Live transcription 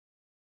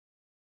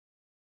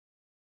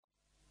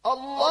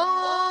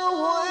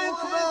Allahu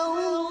ekber,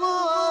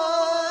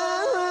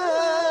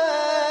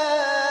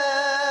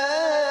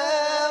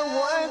 Allahu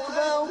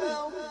ekber,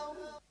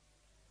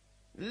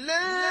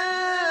 la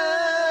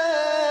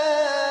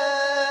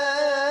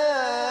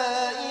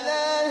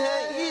ilahe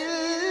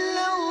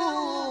illallah.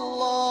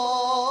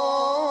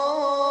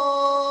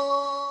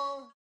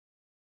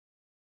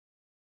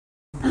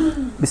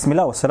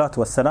 Bismillah, wassalatu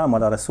wassalamu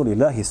ala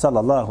rasulillahi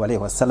sallallahu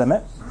alaihi wasallam.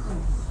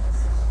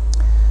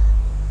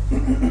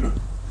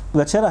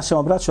 Večeras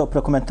ćemo, braćo,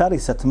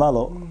 prokomentarisati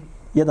malo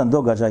jedan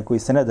događaj koji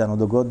se nedavno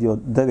dogodio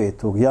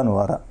 9.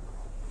 januara.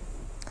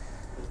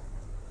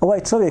 Ovaj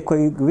čovjek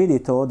koji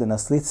vidite ovdje na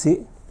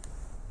slici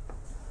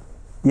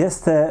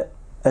jeste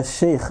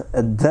šejh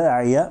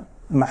Da'ija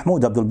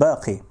Mahmud Abdul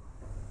Baqi.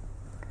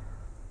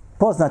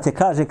 Poznat je,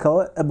 kaže,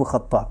 kao Ebu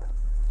Khattab.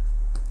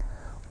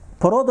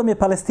 Porodom je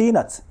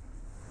Palestinac.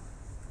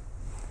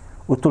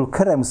 U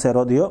Tulkaremu se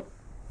rodio.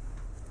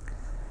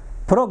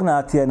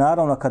 Prognat je,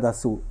 naravno, kada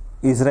su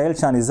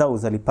Izraelčani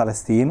zauzeli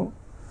Palestinu,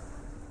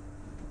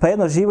 pa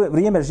jedno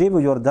vrijeme živi u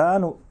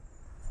Jordanu,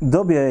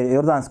 dobio je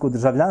jordansko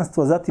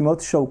državljanstvo, zatim je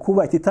otišao u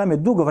Kuvajt i tamo je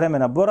dugo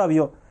vremena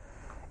boravio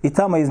i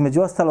tamo je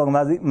između ostalog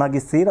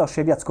magistrirao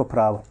šerijatsko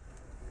pravo.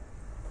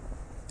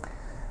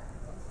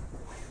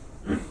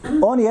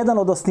 On je jedan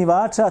od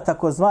osnivača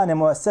takozvane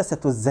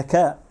Muassesetu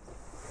Zeka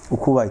u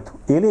Kuvajtu,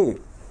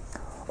 ili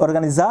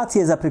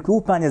organizacije za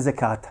prikupljanje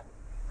zekata.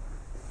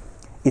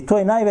 I to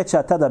je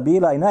najveća tada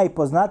bila i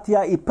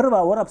najpoznatija i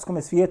prva u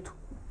arapskom svijetu.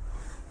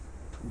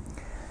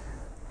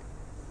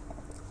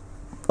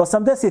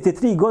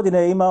 83 godine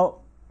je imao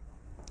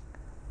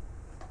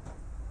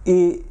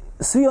i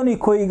svi oni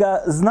koji ga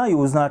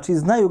znaju, znači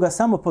znaju ga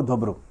samo po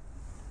dobru.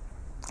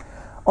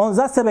 On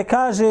za sebe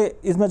kaže,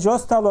 između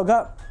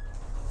ostaloga,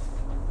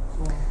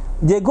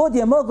 gdje god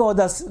je mogao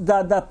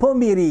da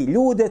pomiri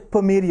ljude,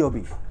 pomirio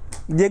bi.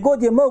 Gdje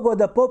god je mogao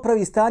da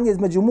popravi stanje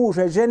između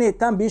muža i žene,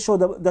 tam bi išao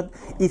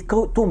i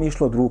tu mi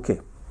išlo od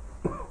ruke.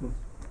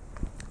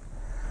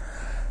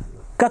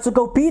 Kad su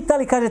ga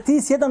upitali, kaže,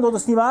 ti si jedan od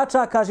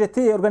osnivača, kaže,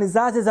 te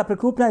organizacije za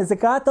prikupljanje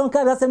zekata, on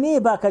kaže, ja sam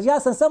nije ba, kaže, ja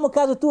sam samo,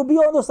 kaže, tu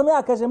bio ono sam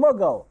ja, kaže,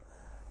 mogao.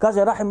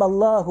 Kaže,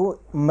 rahimallahu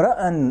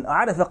mra'an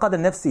arefe qadr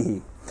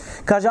nefsihi.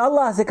 Kaže,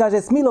 Allah se,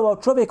 kaže, smilovao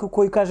čovjeku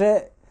koji, kaže,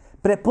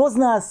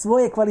 prepozna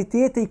svoje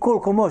kvalitete i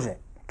koliko može.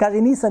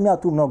 Kaže, nisam ja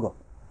tu mnogo.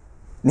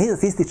 Nije da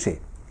se ističe.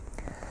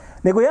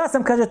 Nego ja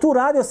sam, kaže, tu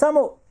radio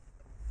samo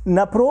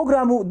na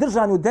programu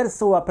držanju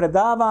dersova,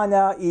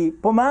 predavanja i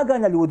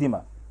pomaganja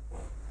ljudima.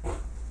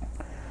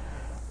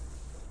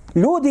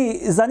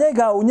 Ljudi za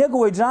njega u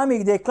njegovoj džami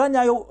gdje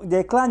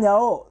je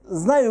klanjao,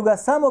 znaju ga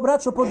samo,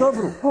 braćo, po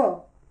dobru.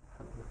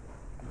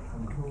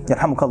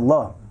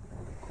 Jerhamukallah.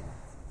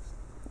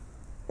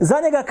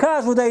 Za njega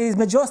kažu da je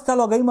između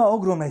ostaloga imao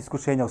ogromna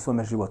iskušenja u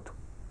svome životu.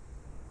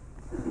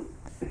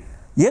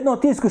 Jedno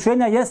od tih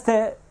iskušenja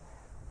jeste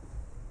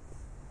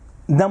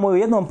da mu je u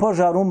jednom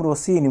požaru umro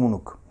sin i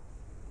unuk.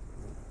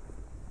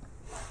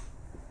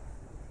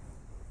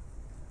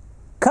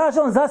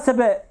 Kaže on za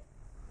sebe,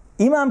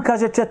 imam,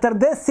 kaže,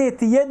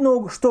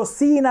 41 što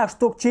sina,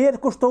 što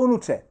kćerku, što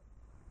unuče.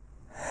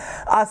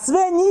 A sve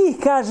njih,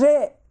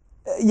 kaže,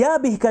 ja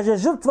bih, kaže,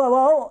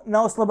 žrtvovao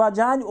na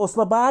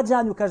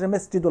oslobađanju, kaže,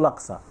 Mesdžidu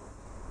Laksa.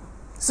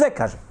 Sve,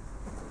 kaže.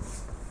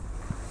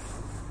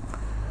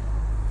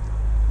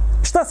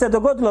 Šta se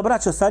dogodilo,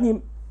 braćo, sa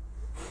njim?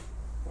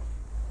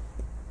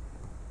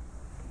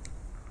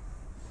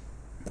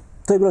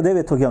 To je bilo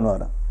 9.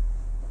 januara.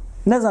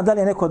 Ne znam da li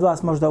je neko od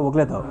vas možda ovo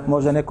gledao.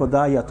 Možda neko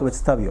daja to već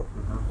stavio.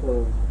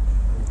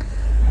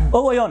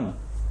 Ovo je on.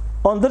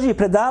 On drži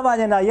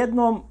predavanje na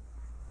jednom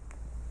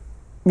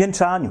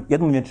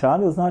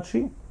vjenčanju,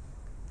 znači,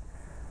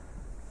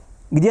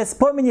 gdje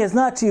spominje,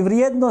 znači,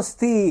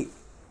 vrijednosti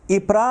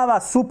i prava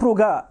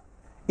supruga,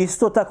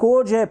 isto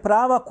također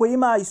prava koje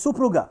ima i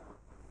supruga.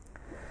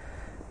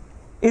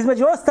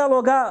 Između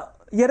ostaloga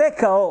je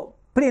rekao,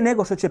 prije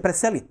nego što će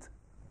preseliti,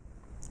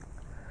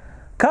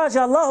 kaže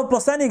Allahu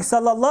poslanik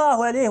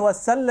sallallahu alejhi ve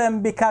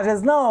sellem bi, kaže,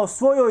 znao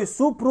svojoj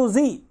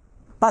supruzi,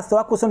 pa se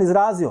ovako se on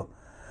izrazio,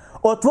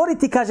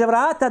 otvoriti, kaže,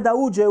 vrata da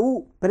uđe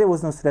u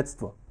prevozno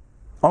sredstvo.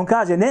 On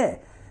kaže,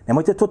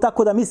 nemojte to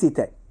tako da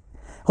mislite.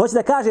 Hoće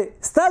da kaže,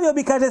 stavio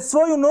bi, kaže,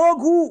 svoju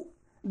nogu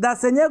da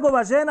se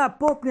njegova žena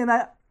popne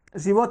na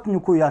životinju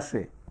koju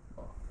jaše.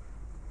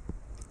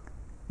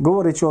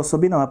 Govoreći o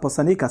osobinama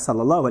poslanika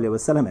sallallahu alejhi ve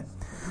selleme.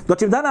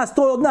 Dočim danas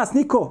to od nas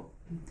niko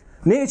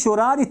neće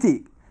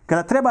uraditi.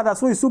 Kada treba da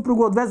svoju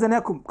suprugu odveze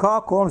nekom,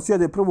 kako on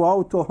sjede prvo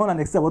auto, ona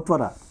nek se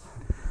otvara.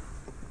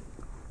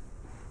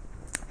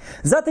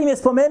 Zatim je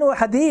spomenuo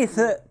hadith,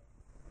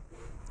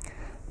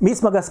 mi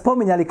smo ga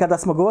spominjali kada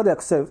smo govorili,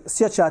 ako se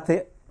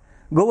sjećate,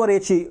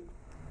 govoreći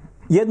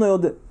jednoj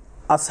od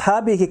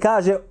ashabih i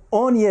kaže,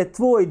 on je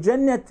tvoj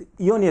džennet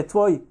i on je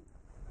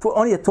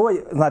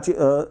tvoj, znači,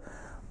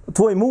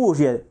 tvoj muž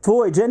je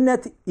tvoj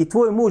džennet i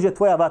tvoj muž je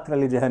tvoja vatra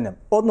ili džehennem.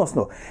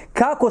 Odnosno,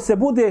 kako se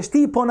budeš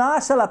ti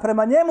ponašala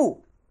prema njemu,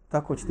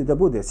 tako će ti da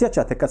bude.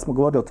 Sjećate kad smo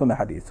govorili o tome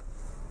hadisu.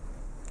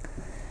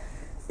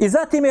 I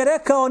zatim je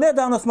rekao,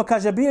 nedavno smo,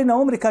 kaže, bili na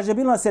umri, kaže,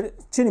 bilo nas je,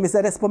 čini mi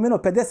se, respomenuo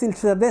 50 ili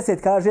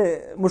 40, kaže,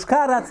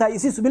 muškaraca i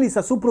svi su bili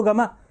sa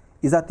suprugama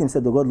i zatim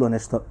se dogodilo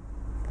nešto.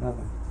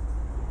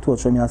 To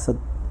ću ja sad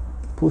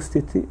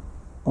pustiti.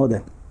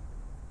 Ode.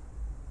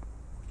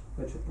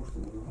 Već je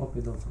pušteno.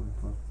 Opet dao sam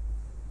to.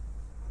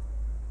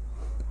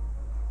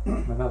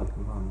 Na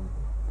velikom vanu.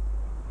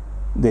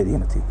 Gdje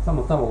ima ti?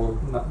 Samo tamo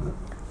na...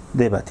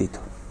 Gdje ba ti to?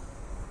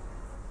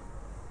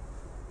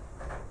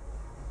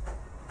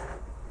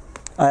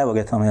 A evo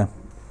ga tamo, ja.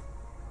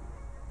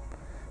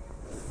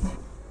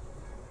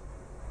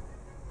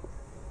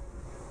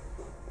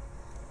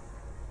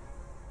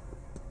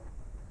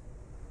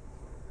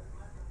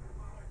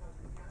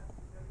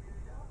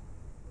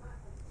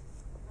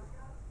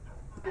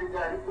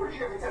 كل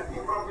شيء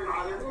بترتيب رب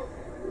العالمين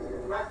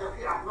مات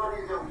في احضان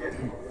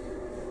زوجته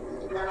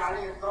كان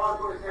عليه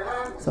الصلاه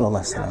والسلام صلى الله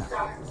عليه وسلم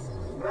يفتح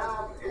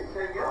باب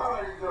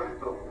السياره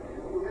لزوجته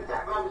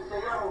ويفتح باب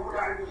السياره وهو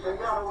عنده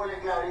سياره ولا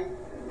جاري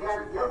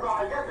كان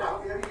يضع يده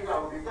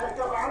يمينه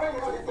لتركب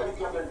عليها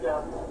لتركب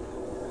الجامعه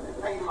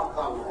اي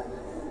مقام هذا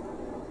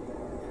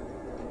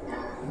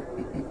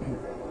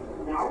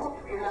نعود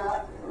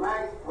الى ما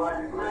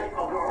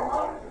قبل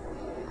عمر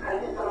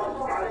حديث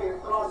الرسول عليه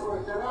الصلاه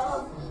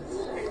والسلام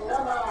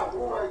إنما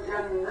هو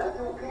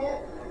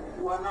جنتك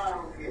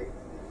ونارك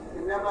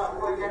إنما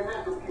هو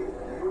جنتك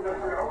كنا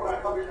في العمرة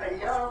قبل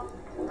أيام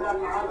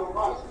وكان معنا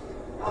باص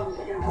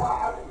 50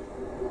 واحد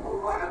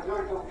وكل واحد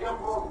زوجته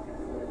جنبه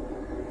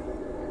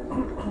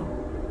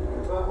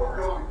فقول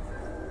لهم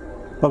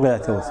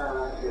Pogledajte ovo.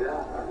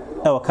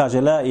 Evo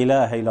kaže, la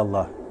ilaha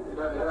illallah.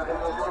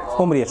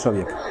 Umrije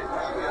čovjek.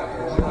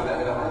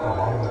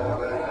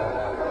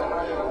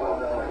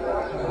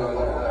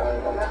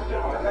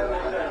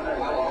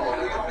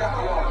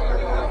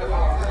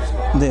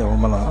 Gdje je ovo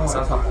malo?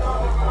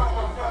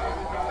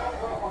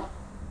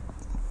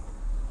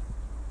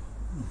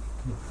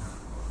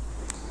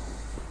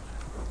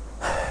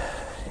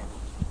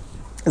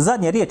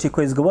 Zadnje riječi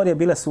koje izgovorio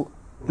bile su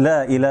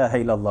la ilaha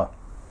illallah.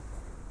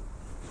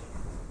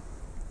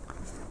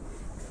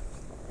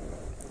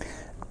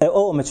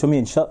 Ovome ćemo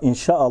mi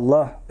inša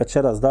Allah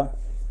večeras da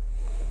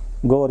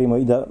govorimo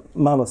i da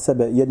malo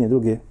sebe jedni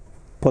drugi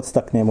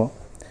podstaknemo.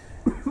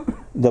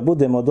 Da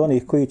budemo od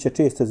onih koji će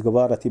često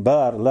izgovarati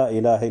bar la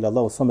ilaha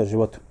illallah u svome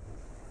životu.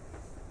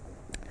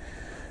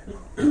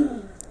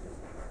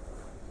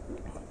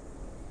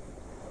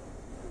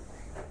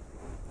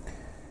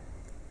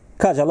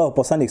 Kaže Allah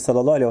poslanik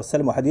sallallahu alejhi ve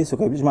sellem u hadisu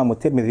koji bilježi imam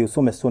Tirmidhi u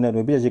svome sunenu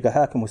i bilježi ga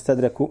Hakim u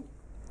Stadreku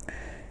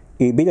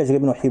i bilježi ga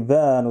Ibn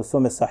Hibban u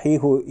svome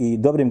sahihu i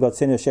dobrim ga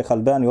ocenio šejh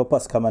Albani u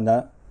opaskama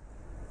na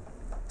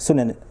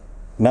sunen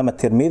imama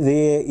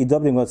Tirmidhi i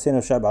dobrim ga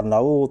ocenio šejh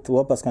Arnaut u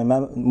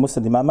opaskama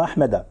Musnad imama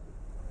Ahmeda.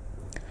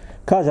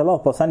 Kaže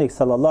Allah poslanik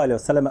sallallahu alejhi ve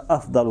sellem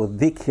afdalu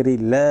zikri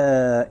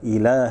la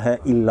ilaha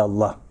illa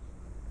Allah.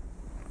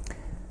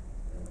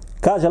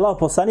 Kaže Allah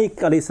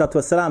poslanik alejhi salatu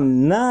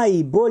vesselam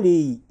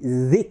najbolji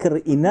zikr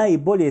i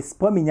najbolje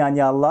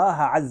spominjanje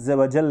Allaha azza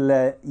wa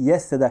jalla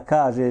jeste da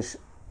kažeš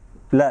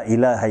la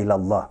ilaha illa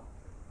Allah.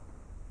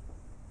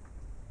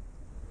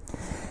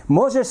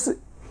 Možeš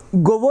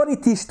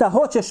govoriti šta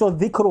hoćeš od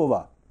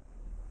zikrova,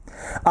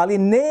 ali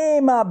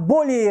nema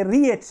bolje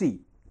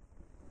riječi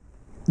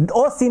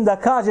osim da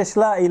kažeš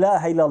la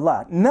ilaha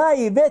illallah.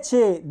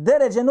 Najveće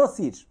deređe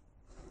nosiš,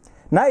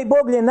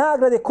 najbolje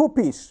nagrade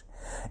kupiš,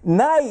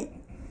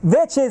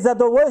 najveće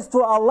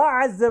zadovoljstvo Allah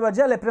azza wa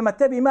jalla prema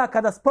tebi ima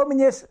kada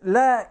spominješ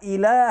la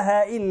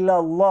ilaha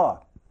illallah.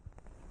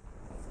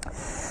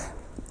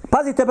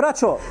 Pazite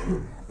braćo,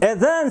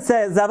 ezan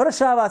se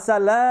završava sa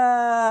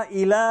la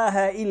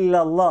ilaha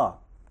illallah.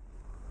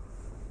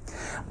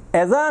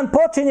 Ezan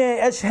počinje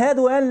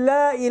ešhedu en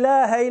la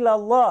ilaha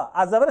illallah,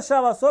 a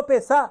završava se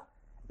opet sa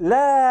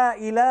la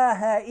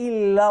ilaha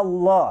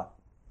illallah.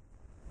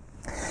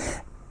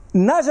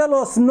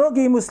 Nažalost,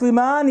 mnogi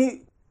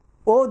muslimani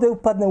ovdje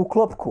upadne u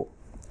klopku.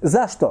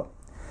 Zašto?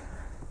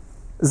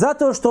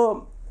 Zato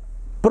što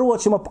prvo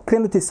ćemo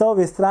krenuti sa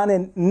ove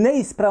strane,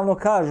 neispravno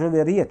kaže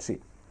ove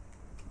riječi.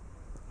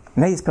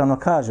 Neispravno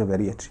kaže ove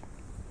riječi.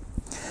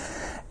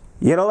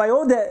 Jer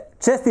ovdje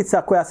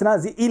čestica koja se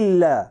nalazi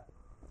illa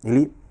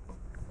ili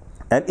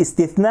el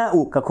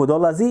istithna'u kako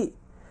dolazi,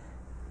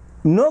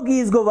 mnogi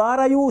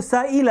izgovaraju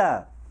sa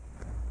ila.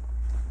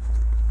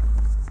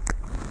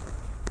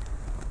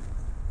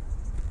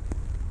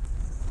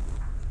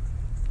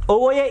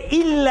 Ovo je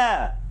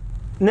illa,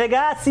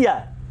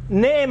 negacija,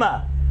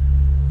 nema,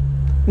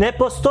 ne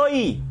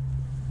postoji.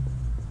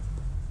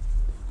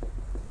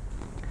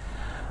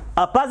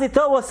 A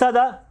pazite ovo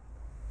sada,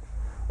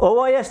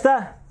 ovo je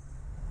šta?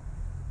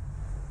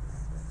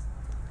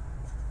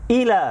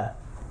 Ila,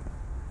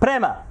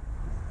 prema.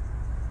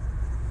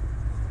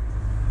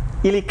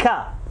 Ili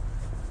ka.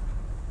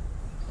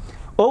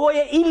 Ovo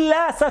je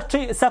ila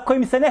sa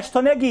kojim se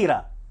nešto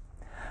negira.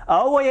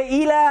 A ovo je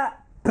ila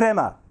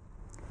prema.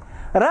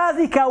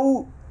 Razlika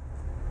u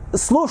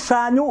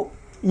slušanju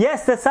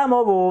jeste samo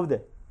ovo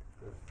ovdje.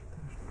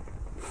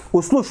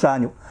 U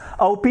slušanju.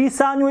 A u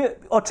pisanju je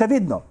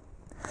očevidno.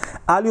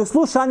 Ali u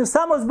slušanju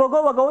samo zbog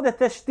ovoga ovdje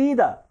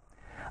teštida.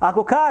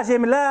 Ako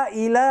kažem la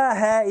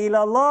ilaha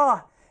illallah,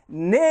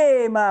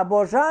 nema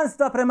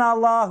božanstva prema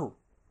Allahu.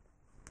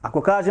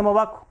 Ako kažem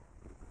ovako.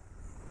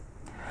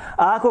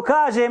 A ako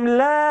kažem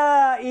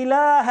la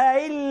ilaha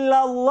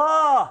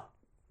illallah,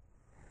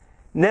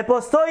 ne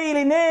postoji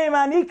ili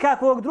nema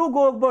nikakvog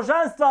drugog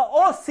božanstva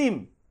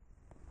osim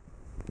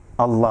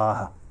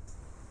Allaha.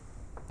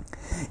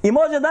 I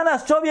može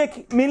danas čovjek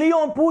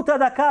 1.000.000 puta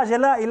da kaže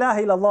la ilaha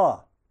illallah.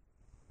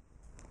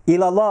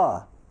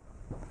 Ilallah.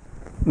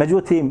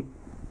 Međutim,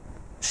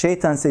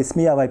 šejtan se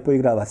ismijava i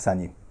poigrava sa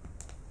njim.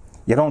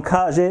 Jer on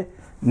kaže,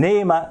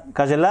 nema,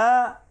 kaže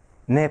la,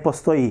 ne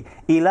postoji.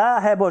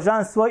 Ilaha je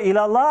božanstvo,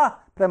 ilallah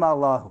prema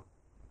Allahu.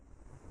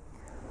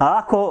 A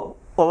ako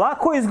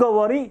ovako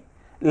izgovori,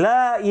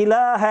 la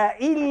ilaha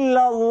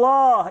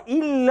illallah,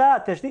 illa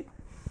tešti,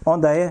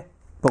 onda je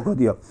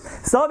pogodio.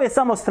 Sa ove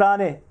samo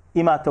strane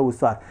imate ovu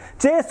stvar.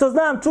 Često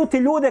znam čuti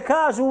ljude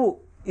kažu,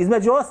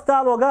 između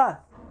ostaloga,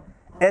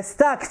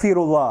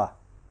 estakfirullah.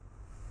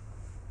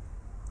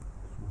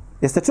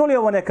 Jeste čuli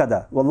ovo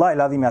nekada? Wallahi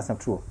ladim, ja sam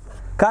čuo.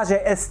 Kaže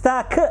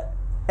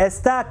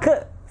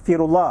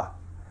estakfirullah.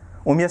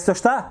 Umjesto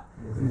šta?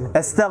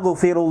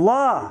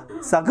 Estagfirullah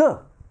sa g.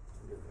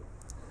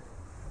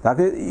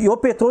 Dakle, i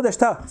opet ovdje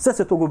šta? Sve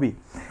se to gubi.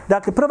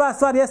 Dakle, prva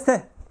stvar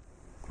jeste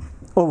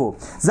ovo.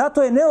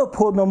 Zato je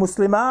neophodno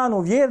muslimanu,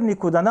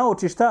 vjerniku da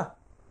nauči šta?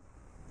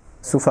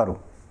 Sufaru.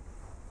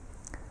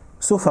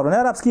 Sufaru, ne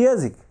arapski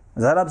jezik.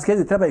 Za arapski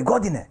jezik treba i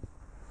godine.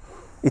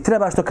 I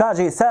treba što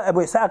kaže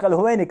Ebu Isaq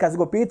al-Huvejni, kad su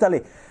go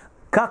pitali,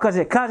 kako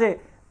kaže,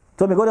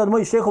 to mi govori od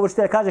mojih šehova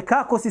učitelja, kaže,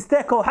 kako si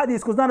stekao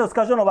hadijsku znanost,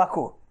 kaže on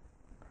ovako.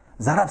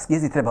 Za arapski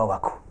jezik treba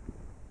ovako.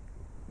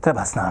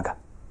 Treba snaga.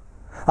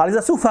 Ali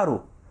za sufaru,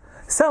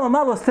 samo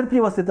malo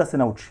strpljivosti da se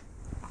nauči.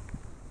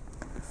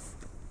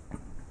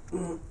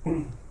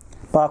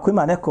 Pa ako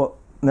ima neko,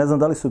 ne znam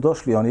da li su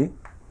došli oni,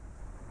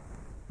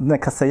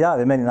 neka se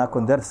jave meni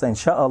nakon dersa,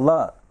 inša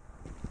Allah,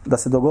 da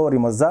se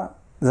dogovorimo za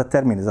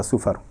termine, za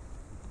sufaru.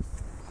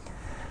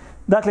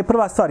 Dakle,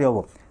 prva stvar je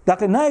ovo.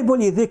 Dakle,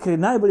 najbolji zikri,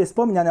 najbolje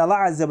spominjanje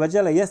Allah azza wa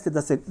jalla jeste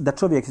da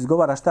čovjek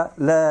izgovara šta?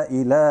 La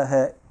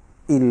ilaha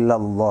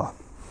illallah.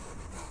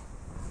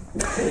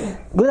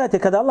 Gledajte,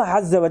 kada Allah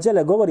azza wa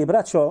jalla govori,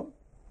 braćo,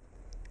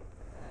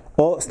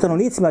 o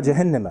stanovnicima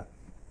džehennema,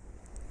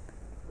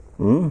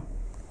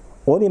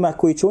 onima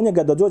koji će u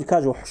njega dođu,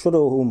 kaže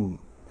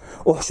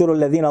uhšuru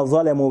alladhina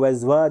zalemu wa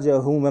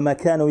azvađahum ma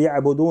kanu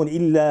ya'budun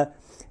illa,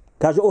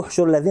 kaže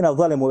uhšuru alladhina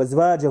zalemu wa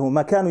azvađahum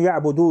ma kanu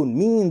ya'budun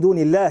min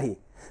duni Allahi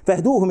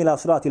fahduhum ila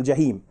siratil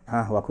jahim.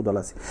 Ovako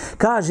dolazi.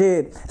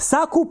 Kaže,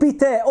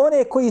 sakupite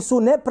one koji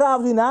su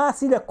nepravdu i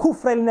nasilje,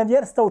 kufra ili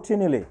nevjerstva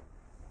učinili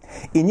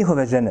i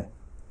njihove žene.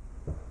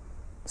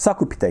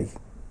 Sakupite ih.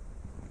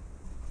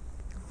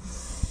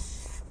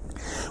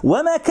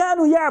 وَمَا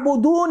كَانُوا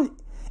يَعْبُدُونَ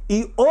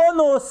i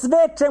ono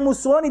sve čemu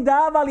su oni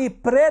davali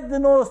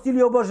prednost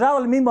ili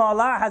obožavali mimo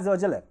Allaha azza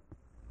wa jalla.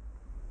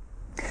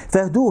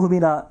 فَهْدُوهُمْ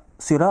إِلَى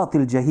صِرَاطِ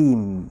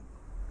الْجَحِيمِ.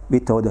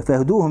 Vidite ovdje,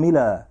 فَهْدُوهُمْ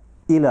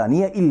إِلَى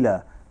nije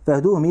illa,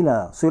 فَهْدُوهُمْ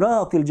إِلَى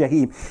صِرَاطِ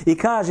الْجَحِيمِ. I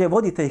kaže,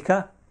 vodite ih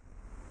ka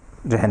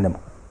džehennemu.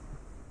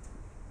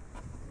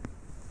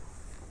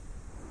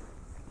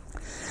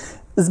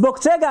 Zbog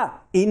čega?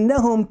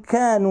 Innahum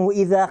kanu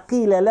idha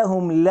qila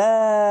lahum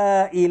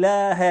la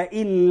ilaha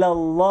illa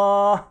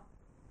Allah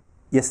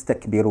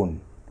yastakbirun.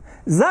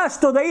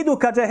 Zašto da idu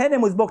ka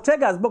džehennemu? Zbog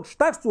čega? Zbog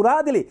šta su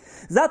radili?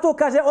 Zato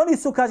kaže, oni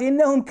su, kaže,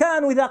 innahum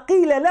kanu idha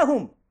qila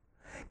lahum,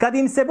 kad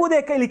im se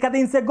bude ili kad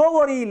im se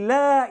govori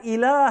la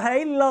ilaha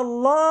illa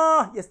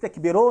Allah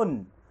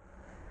yastakbirun.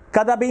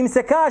 Kada bi im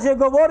se kaže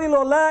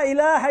govorilo la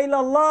ilaha illa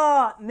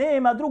Allah,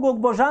 nema drugog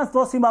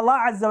božanstva osim Allah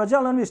azza wa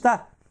jalla, oni šta?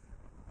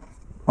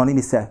 Oni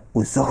bi se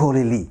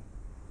uzoholili.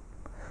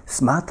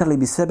 Smatrali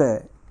bi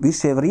sebe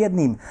više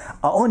vrijednim,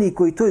 a oni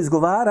koji to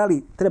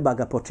izgovarali, treba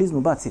ga po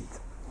čizmu baciti.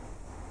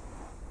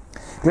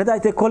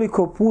 Gledajte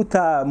koliko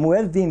puta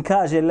mueddin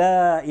kaže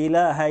la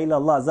ilaha illa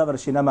Allah,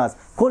 završi namaz.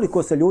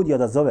 Koliko se ljudi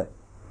odazove.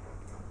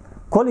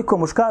 Koliko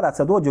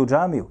muškaraca dođe u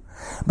džamiju.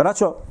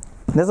 Braćo,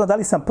 ne znam da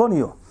li sam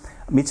ponio,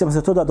 mi ćemo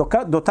se to da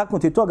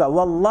dotaknuti toga.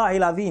 Wallahi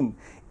lazim,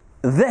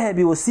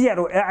 Zehebi u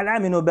Sijeru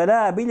A'laminu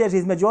Bela bilježi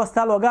između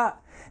ostaloga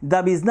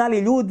da bi znali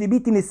ljudi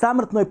biti ni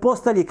samrtnoj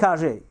postelji,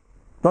 kaže.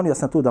 Donio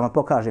sam tu da vam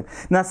pokažem.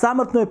 Na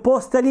samrtnoj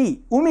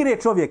postelji umire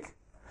čovjek.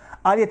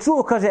 Ali je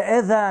čuo, kaže,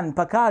 ezan,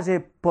 pa kaže,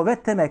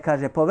 povete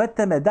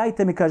me,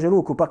 dajte mi, kaže,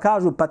 ruku. Pa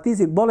kažu, pa ti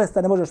si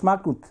bolestan, ne možeš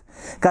maknuti.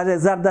 Kaže,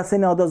 zar da se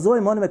ne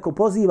odazovem onome ko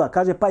poziva?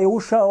 Kaže, pa je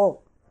ušao,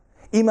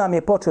 imam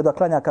je počeo da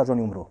klanja, kaže, on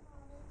je umro.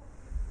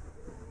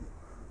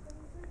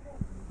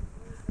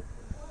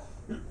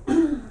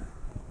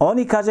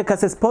 Oni, kaže, kad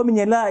se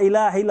spominje la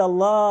ilaha illa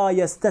Allah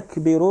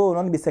yastakbirun,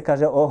 oni bi se,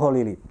 kaže,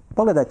 oholili.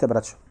 Pogledajte,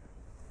 braćo.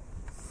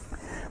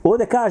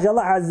 Ovdje kaže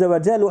Allah azza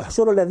wa jalla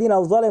uhšuru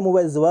alladhina zalemu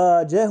wa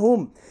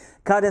azvađahum,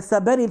 kada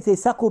saberite i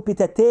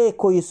sakupite te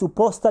koji su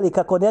postali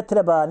kako ne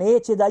treba,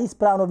 neće da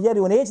ispravno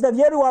vjeruju, neće da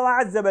vjeruju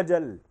Allah azza wa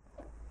jalla.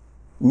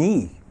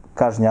 Njih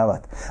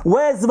kažnjavati.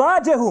 Wa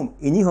azvađahum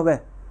i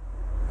njihove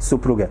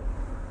supruge.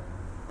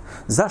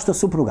 Zašto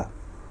supruga?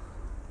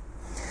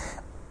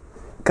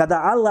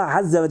 Kada Allah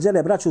azza wa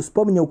dželle braću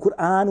spominje u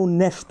Kur'anu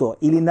nešto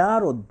ili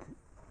narod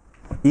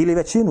ili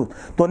većinu,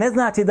 to ne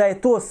znači da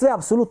je to sve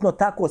apsolutno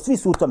tako, svi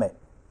su u tome.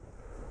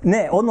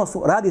 Ne,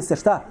 odnosno radi se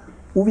šta?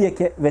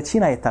 Uvijek je,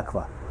 većina je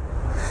takva.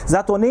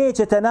 Zato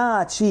nećete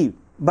naći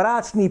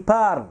bračni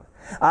par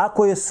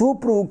ako je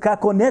suprug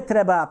kako ne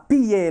treba,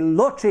 pije,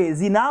 loče,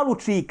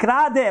 zinaluči,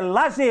 krade,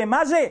 laže,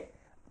 maže,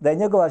 da je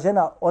njegova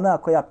žena ona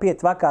koja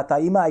 5 vakata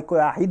ima i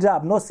koja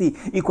hidžab nosi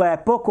i koja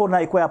je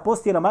pokorna i koja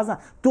posti namazna,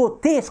 to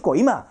teško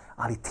ima,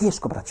 ali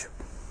teško, braću.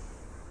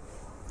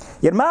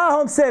 Jer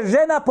mahom se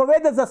žena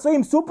povede za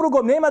svojim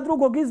suprugom, nema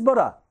drugog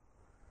izbora.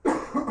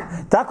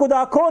 Tako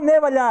da ako on ne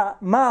valja,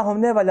 mahom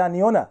ne valja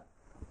ni ona,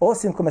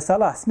 osim kome se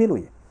Allah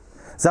smiluje.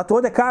 Zato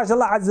ovdje kaže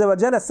Allah azza wa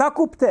dželle,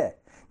 sakupte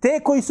te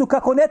koji su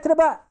kako ne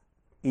treba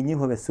i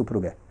njihove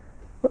supruge.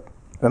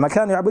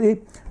 Makanu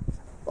abudi,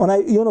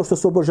 i ono što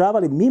su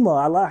obožavali mimo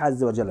Allaha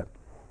azza wa dželle.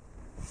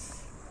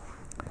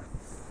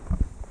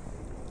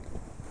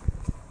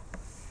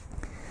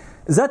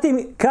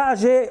 Zatim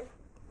kaže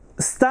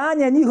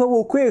stanje njihovo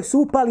u koje su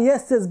upali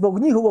jeste zbog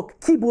njihovog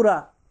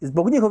kibura,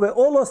 zbog njihove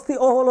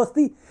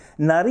oholosti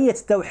na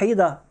riječ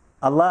tauhida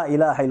Allah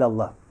ilaha ila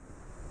Allah.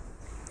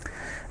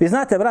 Vi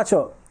znate,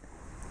 braćo,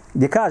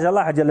 gdje kaže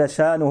Allah dželle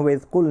šanuhu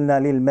iz kulna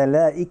lil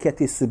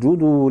malaikati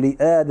sujudu li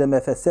adama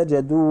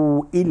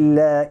fasajadu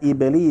illa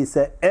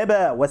iblisa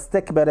aba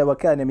wastakbara wa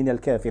kana min al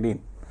kafirin.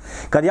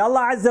 Kad je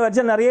Allah azza wa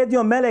dželle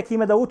naredio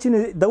melekima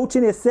da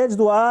učine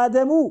sećdu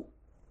Adamu,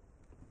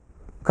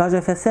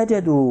 kaže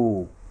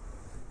fasajadu,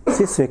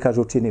 svi su je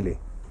kaže učinili.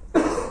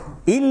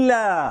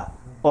 Illa,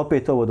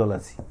 opet ovo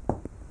dolazi.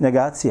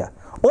 Negacija.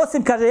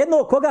 Osim kaže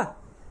jednog koga?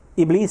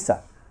 Iblisa.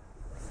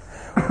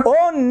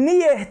 On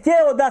nije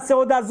htio da se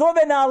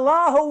odazove na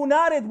Allahovu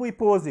naredbu i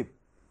poziv.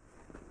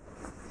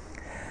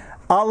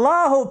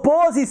 Allahov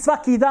poziv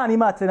svaki dan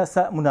imate na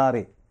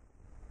munari,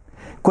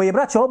 koji je,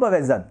 braćo,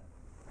 obavezan.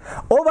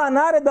 Ova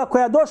naredba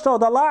koja je došla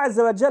od Allaha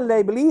azza wa dželle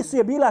Iblisu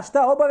je bila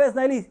šta,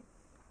 obavezna ili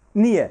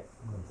nije?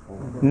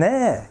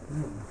 Ne.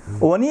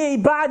 Ovo nije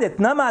ibadet,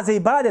 namaz je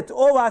ibadet.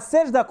 Ova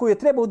sežda koju je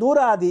trebao da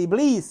uradi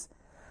Iblis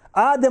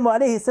Ademu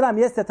alejhi selam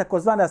jeste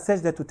takozvana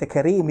seždetu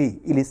tekerimi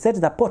ili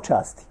sežda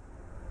počasti.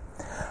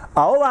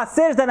 A ova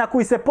sežda na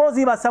koju se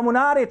poziva sa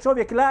munare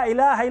čovjek la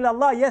ilaha ila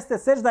Allah jeste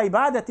sežda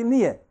ibadet ili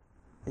nije?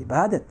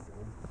 Ibadet.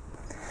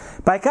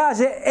 Pa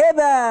kaže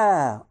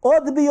eba,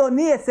 odbio,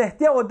 nije se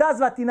htio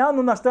odazvati na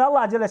ono na što je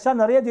Allah dželešan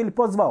naredio ili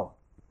pozvao.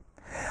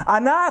 A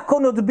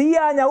nakon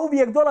odbijanja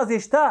uvijek dolazi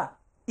šta?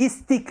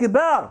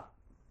 Istikbar,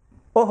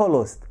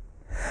 oholost.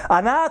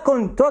 A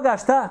nakon toga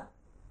šta?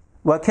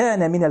 Wa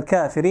kana min al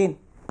kafirin,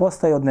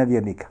 postaje od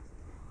nevjernika.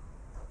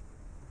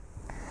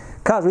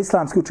 Kažu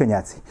islamski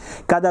učenjaci,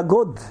 kada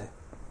god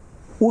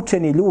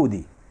učeni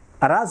ljudi,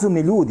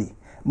 razumni ljudi,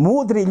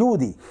 mudri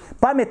ljudi,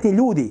 pametni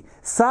ljudi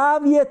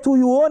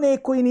savjetuju one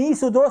koji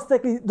nisu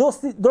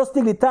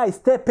dostigli taj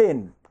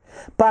stepen,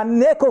 pa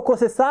neko ko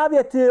se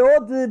savjetuje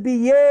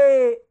odbije,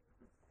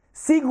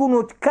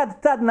 sigurno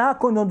kad tad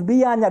nakon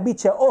odbijanja bit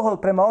će ohol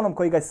prema onom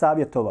koji ga je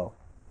savjetovao.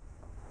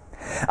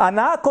 A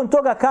nakon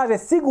toga kaže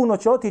sigurno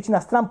će otići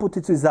na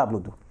stranputicu i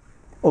zabludu.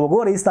 Ovo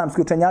govore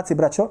islamski učenjaci,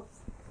 braćo.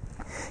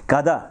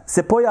 Kada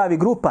se pojavi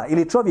grupa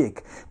ili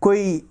čovjek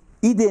koji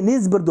ide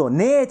nizbrdo,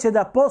 neće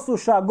da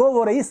posluša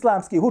govore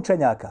islamskih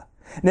učenjaka,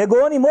 nego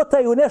oni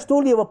motaju nešto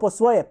ulijevo po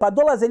svoje, pa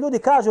dolaze ljudi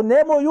kažu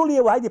nemoj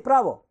ulijevo, hajdi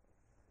pravo.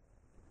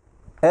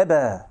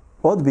 Ebe,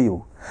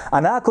 odbiju.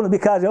 A nakon bi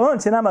kaže on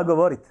će nama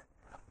govoriti.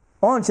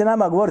 On će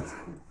nama govoriti.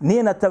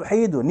 Nije na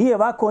tavhidu, nije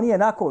ovako, nije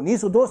nako,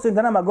 nisu dostojni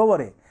da nama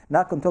govore.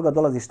 Nakon toga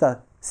dolazi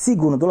šta?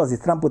 Sigurno dolazi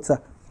strampuca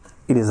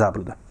ili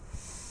zabluda.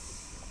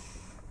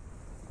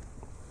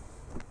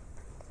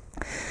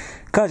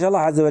 Kaže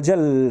Allah azza wa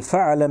jal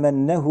fa'lam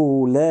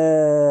annahu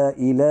la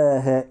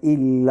ilaha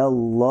illa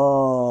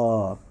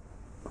Allah.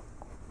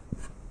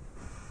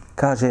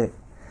 Kaže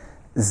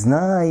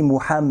znaj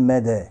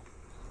Muhammede,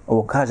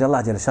 ovo kaže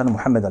Allah dželešanu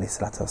Muhammed alejhi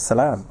salatu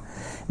vesselam,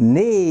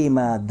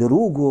 nema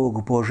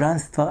drugog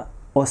božanstva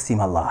osim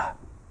Allaha.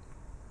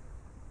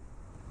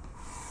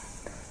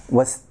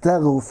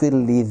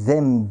 Wastaghfir li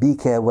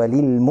dhanbika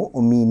walil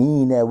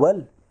mu'minina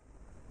wal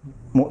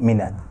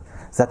mu'minat.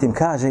 Zatim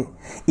kaže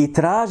i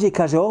traži,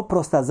 kaže,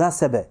 oprosta za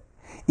sebe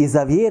i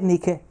za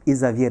vjernike i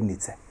za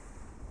vjernice.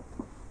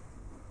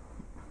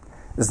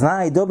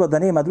 Znaj dobro da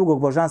nema drugog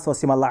božanstva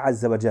osim Allah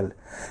azza wa dželle.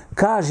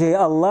 Kaže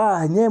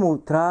Allah njemu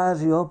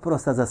traži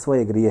oprosta za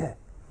svoje grijehe.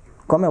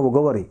 Kome ovo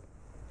govori?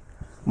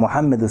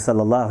 Muhammedu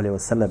sallallahu alejhi ve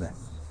selleme.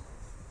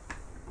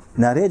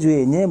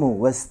 Naređuje njemu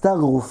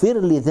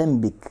wastaghfir li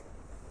dhanbik.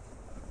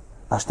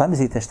 A šta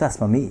mislite šta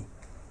smo mi?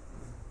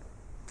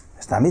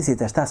 Šta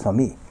mislite šta smo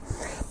mi?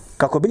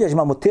 Kako bilježi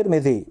imamo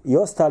Tirmidhi i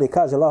ostali,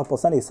 kaže Allah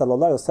poslanik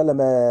sallallahu alejhi ve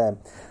selleme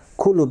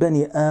kullu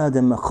bani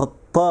adam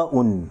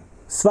khata'un.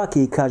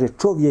 Svaki, kaže,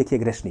 čovjek je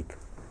grešnik.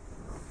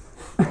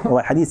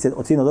 Ovaj hadis je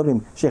ocjenio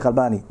dobrim šejh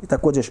Albani i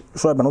također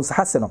Šuajb ibn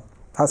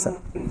Hasan.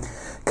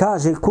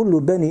 Kaže kullu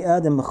bani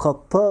adam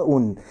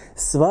khata'un.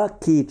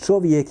 Svaki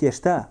čovjek je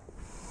šta?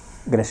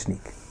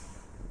 Grešnik.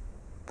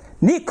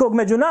 Nikog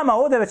među nama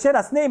ovdje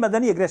večeras nema da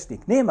nije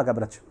grešnik. Nema ga,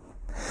 braćo.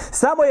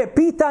 Samo je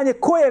pitanje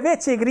ko je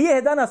veće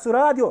grijehe danas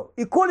uradio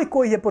i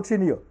koliko ih je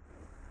počinio.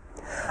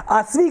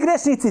 A svi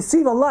grešnici,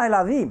 svi vallahi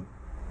l'azim,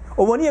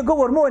 ovo nije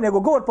govor moj, nego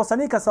govor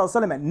poslanika sallallahu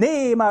alejhi ve selleme.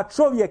 Nema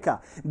čovjeka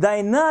da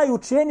je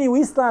najučeniji u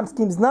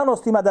islamskim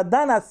znanostima da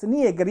danas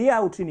nije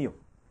grijeha učinio.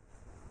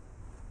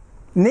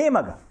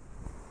 Nema ga.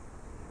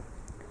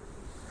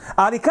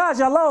 Ali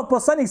kaže Allah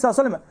poslanik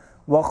sallallahu alejhi ve selleme: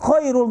 "Wa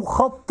khairul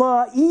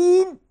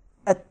khata'in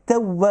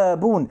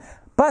at-tawwabun."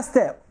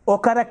 Paste,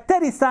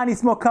 okarakterisani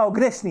smo kao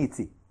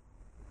grešnici.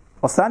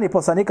 Od strane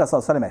poslanika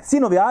sallallahu alejhi ve selleme,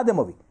 sinovi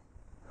Ademovi.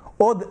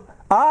 Od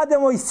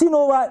Ademovih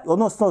sinova,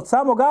 odnosno od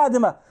samog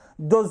Adema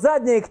do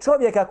zadnjeg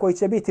čovjeka koji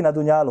će biti na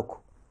dunjaluku.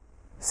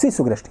 Svi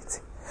su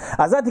grešnici.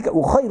 A zatim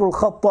u khairul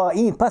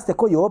khata'in, paste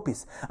koji je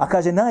opis, a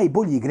kaže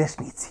najbolji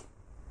grešnici.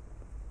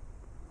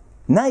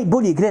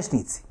 Najbolji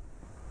grešnici.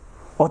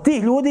 Od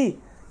tih ljudi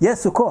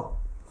jesu ko?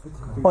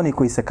 Oni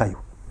koji se kaju.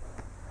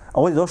 A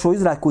ovdje je došao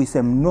izraz koji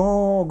se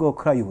mnogo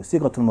kaju.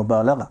 Sigatul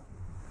mubalaga.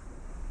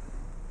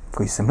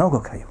 Koji se mnogo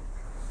kaju.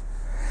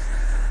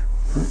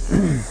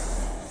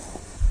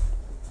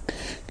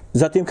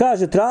 Zatim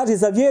kaže, traži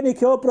za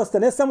vjernike oproste,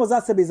 ne samo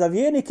za sebe, za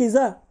vjernike i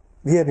za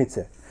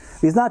vjernice.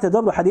 Vi znate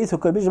dobro hadisu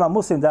koji bižima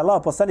Muslim da je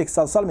Allah poslanik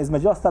sallallahu alejhi ve sellem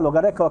između ostaloga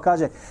rekao,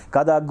 kaže,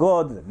 kada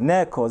god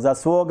neko za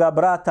svoga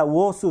brata u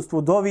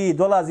odsustvu dovi,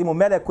 dolazi mu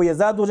melek koji je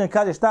zadužen,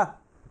 kaže šta?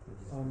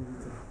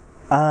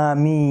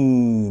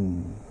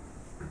 Amin.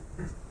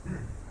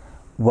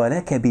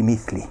 Waleke bi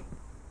misli.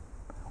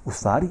 U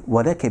stvari,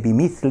 waleke bi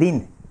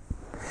mislin.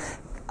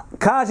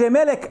 Kaže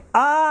melek,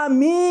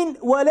 amin,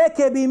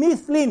 waleke bi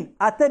mislin.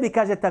 A tebi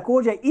kaže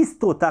također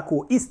isto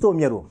tako, isto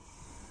mjeru.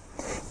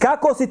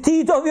 Kako si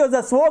ti dovio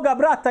za svoga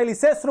brata ili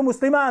sestru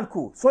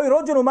muslimanku, svoju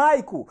rođenu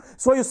majku,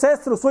 svoju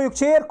sestru, svoju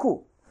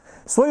kćerku,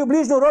 svoju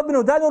bližnju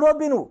rodbinu, dalju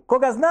rodbinu,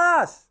 koga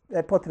znaš,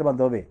 je potreban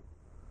dovi.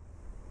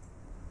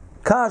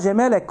 Kaže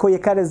melek koji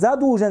je kada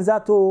zadužen za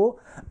to,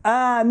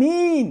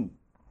 amin.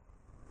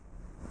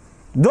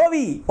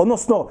 Dovi,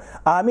 odnosno,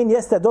 amin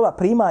jeste dova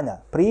primanja.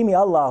 Primi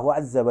Allahu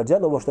azza wa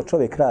jalla ovo što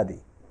čovjek radi.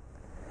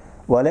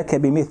 Waleke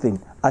bi mislin.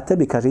 A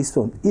tebi kaže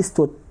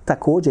isto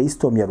također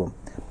istom mjerom.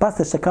 Pa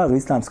se što kažu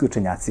islamski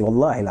učenjaci,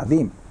 wallahi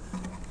l'azim.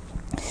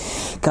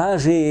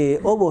 Kaže,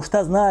 ovo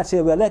šta znači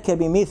waleke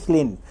bi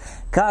mislin.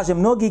 Kaže,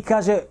 mnogi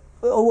kaže,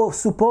 ovo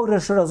su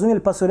pogrešno razumjeli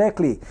pa su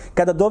rekli,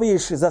 kada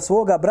doviš za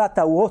svoga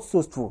brata u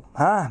odsustvu,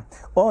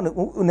 on,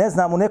 ne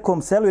znam, u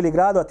nekom selu ili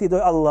gradu, a ti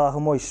dovi, Allahu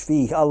moj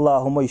šfih,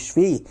 Allahu moj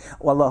šfih,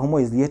 Allahu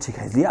moj izliječi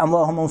ga,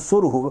 Allahu moj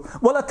suruhu,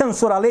 vola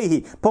tansur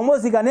alejhi,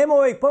 pomozi ga,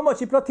 nemoj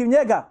pomoći protiv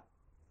njega.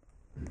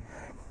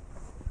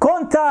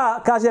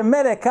 Konta, kaže,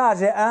 mere,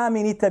 kaže,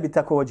 amin i tebi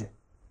također.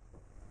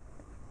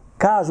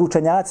 Kažu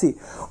učenjaci,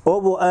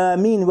 ovo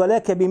amin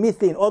veleke bi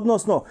mislin,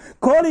 odnosno,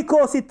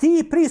 koliko si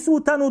ti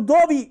prisutan u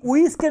dovi, u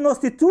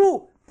iskrenosti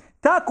tu,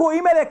 tako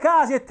i mene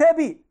kaže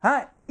tebi,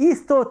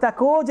 isto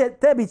također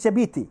tebi će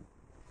biti.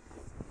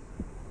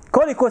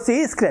 Koliko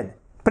si iskren,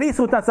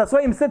 prisutan sa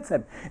svojim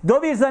srcem,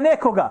 doviš za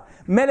nekoga,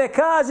 mene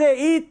kaže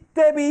i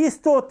tebi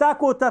isto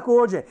tako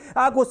također.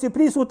 Ako si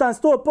prisutan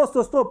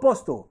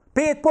 100%,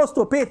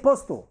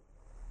 5%.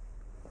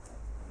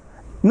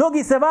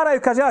 Mnogi se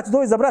varaju, kaže, ja ću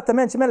doći za brata,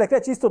 meni će melek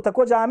reći isto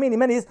također, amin, i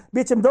meni isto,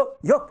 bit će mi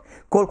jok,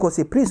 koliko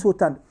si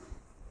prisutan,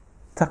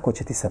 tako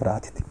će ti se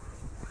vratiti.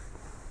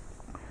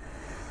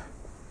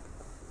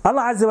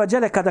 Allah azza wa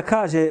jalla kada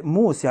kaže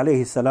Musi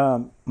alejhi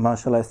salam,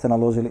 mašallah jeste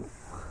naložili,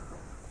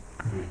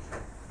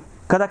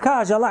 kada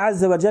kaže Allah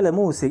azza wa jalla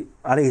Musi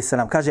alejhi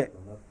salam, kaže,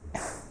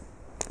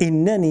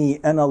 innani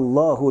ana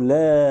Allahu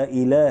la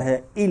ilaha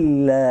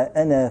illa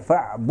ana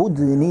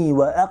fa'budni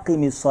wa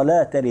aqimi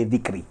salata li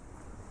dhikri.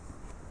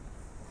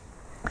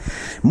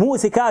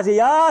 Musi kaže,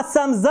 ja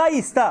sam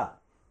zaista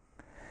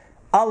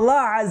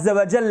Allah azza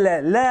wa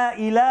jalla, la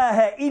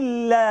ilaha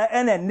illa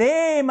ene,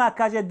 nema,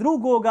 kaže,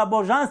 drugoga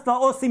božanstva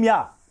osim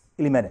ja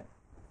ili mene.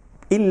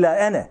 Illa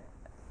ene.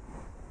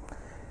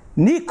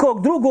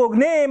 Nikog drugog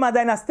nema da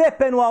je na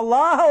stepenu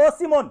Allaha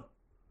osim on.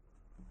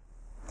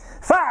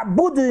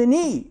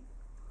 Fa'budni.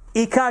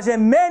 I kaže,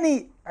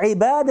 meni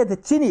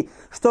ibadet čini,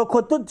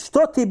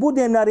 što ti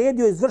budem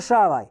naredio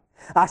izvršavaj,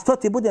 a što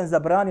ti budem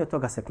zabranio,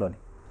 toga se kloni.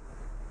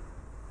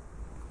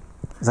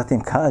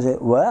 Zatim kaže,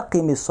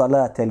 waqimi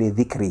salate li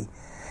zikri.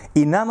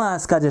 I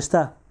namaz, kaže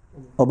šta?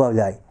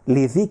 Obavljaj.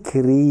 Li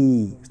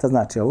zikri. Šta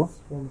znači ovo?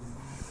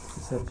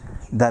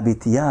 Da bi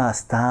ti ja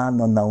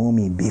stalno na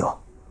umi bio.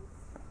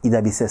 I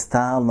da bi se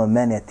stalno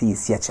mene ti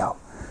sjećao.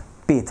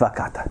 5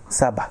 vakata.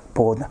 Sabah,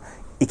 podna,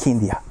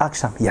 ikindija,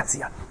 akšam,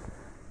 jacija.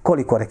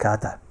 Koliko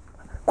rekata?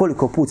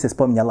 Koliko put se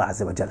spominja Allah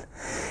azza wa jal.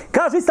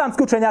 Kažu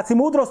islamski učenjaci,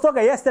 mudrost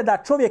toga jeste da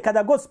čovjek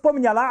kada god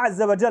spominja Allah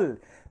azza wa jal,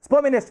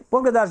 spominješ,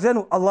 pogledaš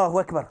ženu, Allahu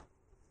ekber.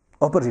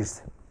 Opržiš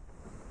se.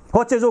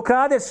 Hoćeš da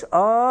ukradeš?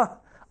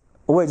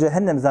 Ovo je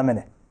džehennem za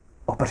mene.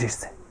 Opržiš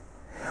se.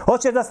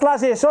 Hoćeš da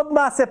slažeš?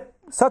 Odmah se,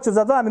 sad ću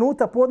za 2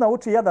 minuta podna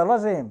uči ja da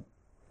lažem.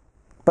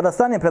 Pa da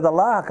stanem pred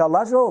Allaha kao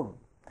lažov.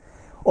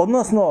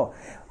 Odnosno,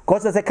 ko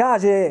se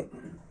kaže,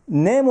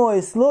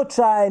 nemoj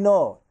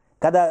slučajno,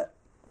 kada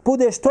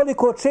budeš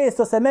toliko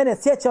često se mene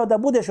sjećao da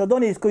budeš od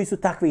onih koji su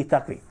takvi i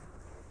takvi.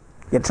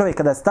 Jer čovjek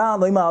kada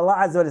stalno ima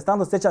Allah azza wa jalla,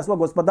 stalno sjeća svog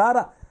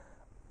gospodara,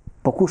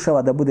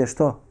 pokušava da bude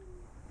što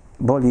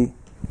bolji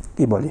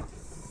i bolji.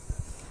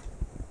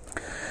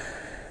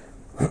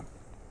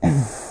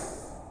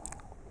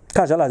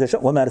 Kaže Allah azza wa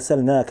jalla: "Wa ma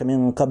arsalnaka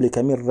min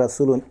qablika min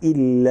rasulin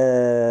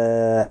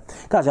illa."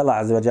 Kaže Allah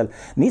azza wa jalla: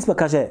 "Nismo,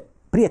 kaže,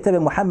 prije tebe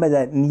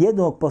Muhammeda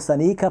nijednog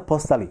poslanika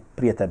poslali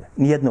prije tebe,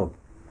 nijednog.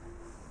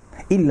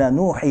 Illa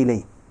nuhi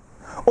ilej.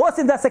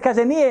 Osim da se,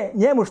 kaže, nije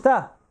njemu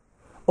šta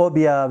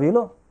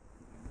objavilo,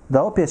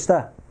 da opet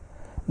šta?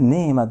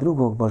 Nema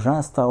drugog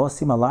božanstva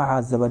osim Allaha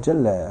azza wa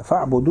jalla.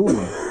 Fa'budun."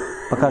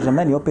 Pa kaže,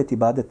 meni opet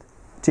ibadet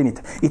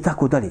činite. I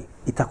tako dalje,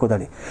 i tako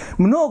dalje.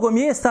 Mnogo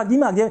mjesta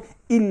ima gdje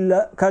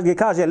illa,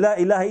 kaže la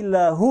ilaha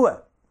illa huwa.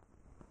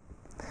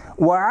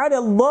 Wa ala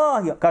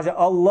Allahi, kaže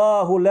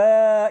Allahu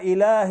la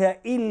ilaha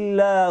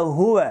illa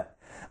huwa.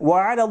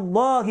 Wa ala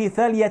Allahi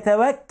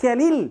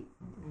falyatawakkalil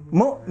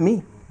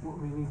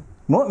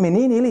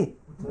mu'minin ili?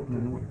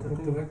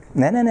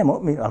 Ne,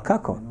 mu'min, ali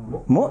kako?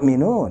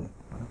 Mu'minun.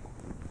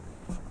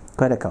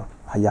 Ko je rekao?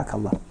 Hajjak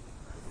Allah.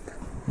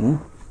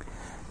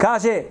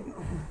 Kaže,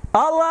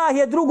 Allah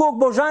je drugog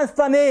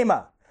božanstva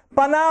nema.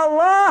 Pa na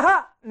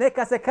Allaha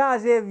neka se,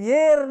 kaže,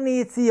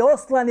 vjernici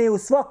oslane u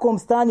svakom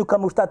stanju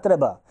kamo šta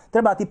treba.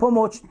 Treba ti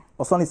pomoć,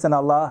 osloni se na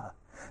Allaha.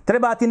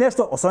 Treba ti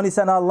nešto, osloni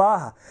se na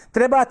Allaha.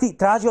 Treba ti,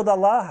 traži od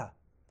Allaha.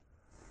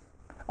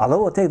 Ali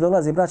ovo tek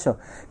dolazi, braćo,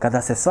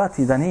 kada se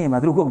shvati da nema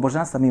drugog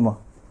božanstva mimo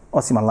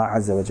osim Allah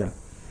azza wa jalla.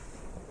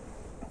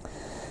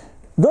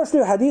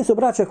 Došli u hadisu,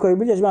 braćo, koji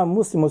bilježi imam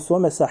Muslim u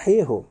svome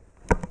sahihu.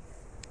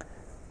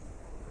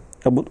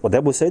 Od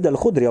Ebu Sa'ida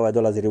al-Hudri ovaj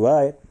dolazi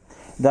rivaje,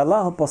 da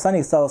Allah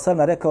poslanik sallallahu alejhi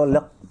ve sellem rekao: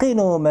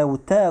 "Laqinu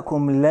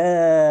mautakum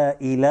la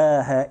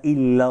ilaha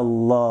illa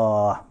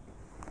Allah."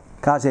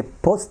 Kaže,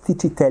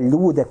 postičite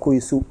ljude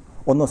koji su,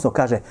 odnosno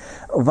kaže,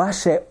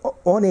 vaše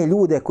one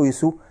ljude koji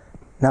su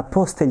na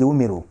postelji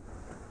umiru.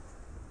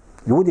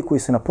 Ljudi koji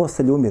su na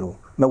postelji umiru.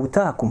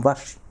 Mautakum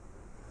vaši.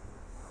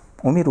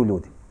 Umiru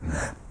ljudi.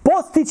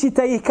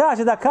 Postičite ih,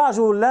 kaže, da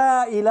kažu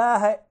la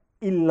ilaha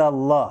illa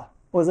Allah.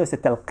 Ovo zove se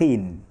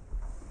telqin.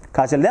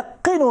 Kaže,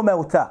 laqinu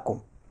mautakum.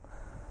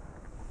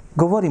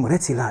 Govorimo,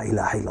 reci la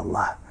ilaha illa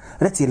Allah.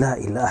 Reci la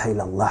ilaha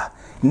illa Allah.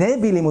 Ne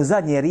bi li mu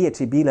zadnje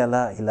riječi bile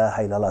la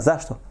ilaha illa Allah?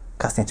 Zašto?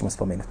 Kasnije ćemo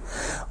spomenuti.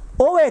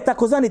 Ovo je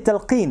takozvani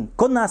telqin.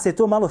 Kod nas je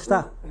to malo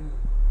šta?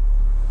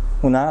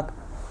 Unak.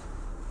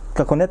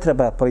 Kako ne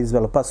treba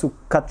proizvelo. Pa su,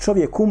 kad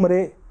čovjek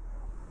umre,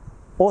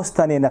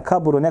 ostane na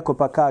kaburu neko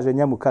pa kaže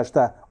njemu, kaže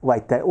šta?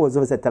 Ovo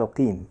zove se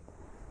telqin.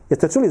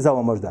 Jeste čuli za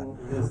ovo možda?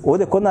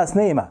 Ovdje kod nas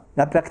nema.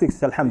 Na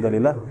praktiki,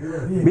 alhamdulillah.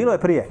 Bilo je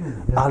prije.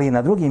 Ali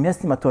na drugim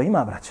mjestima to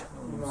ima, braća.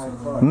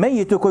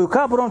 Mejitu koju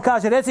kabur, on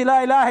kaže, reci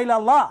la ilaha illa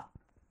Allah.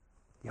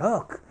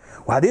 Jok.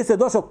 U hadisu je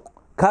došao,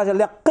 kaže,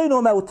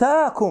 laqinu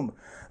mautakum.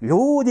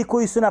 Ljudi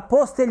koji su na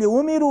postelji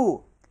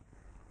umiru,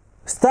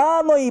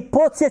 stalno i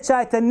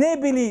podsjećajte, ne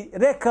bili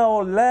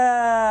rekao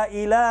la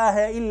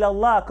ilaha illa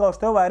Allah, kao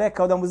što je ovaj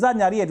rekao, da mu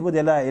zadnja riječ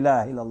bude la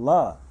ilaha illa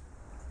Allah.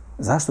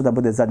 Zašto da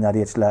bude zadnja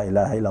riječ la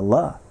ilaha illa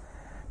Allah?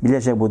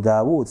 Bilježe Abu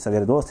Davud sa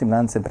vjerodostojnim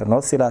lancem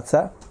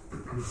prenosilaca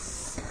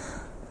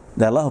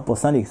da je Allah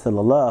poslanik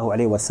sallallahu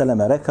alejhi ve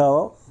sellem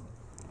rekao: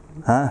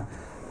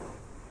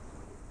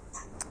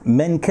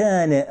 "Men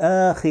kana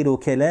akhiru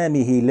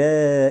kalamihi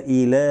la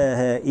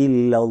ilaha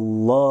illa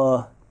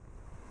Allah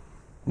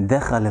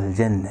dakhala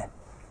al-jannah."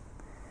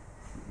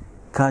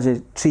 Kaže,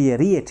 čije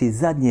riječi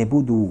zadnje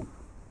budu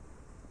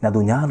na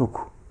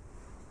dunjaluku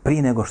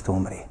prije nego što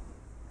umre.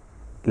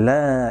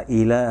 La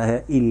ilaha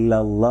illa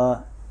Allah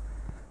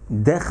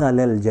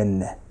dakhala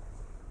al-jannah.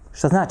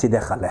 Šta znači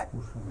dakhala?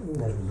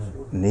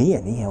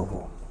 Nije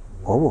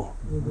ovo.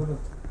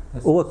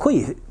 Ovo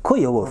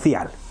koji je ovo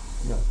fi'al?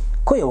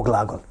 Koji je ovo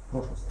glagol?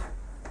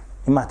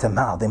 Imate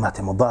madi,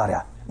 imate mudari'a,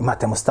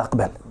 imate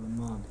mustaqbal.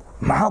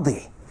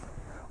 Madi.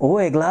 Ovo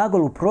je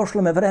glagol u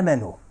prošlom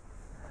vremenu.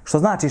 Što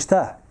znači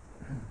šta?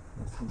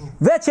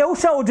 Već je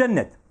ušao u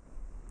džennet.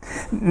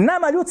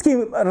 Nama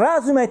ljudskim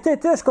razumom je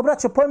teško,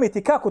 braćo,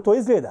 pojmiti kako to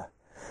izgleda.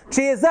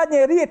 Čije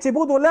zadnje riječi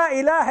budu la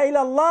ilaha illa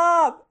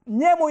Allah,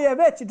 njemu je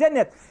već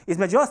džennet.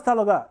 Između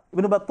ostaloga,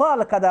 Ibn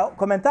Battal kada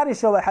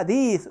komentariše ovaj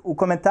hadis u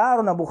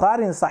komentaru na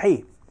Buharin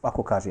Sahih,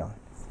 ovako kaže on.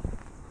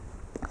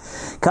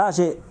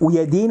 Kaže,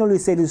 ujedinili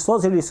se ili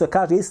složili se,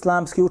 kaže,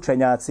 islamski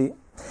učenjaci,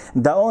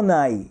 da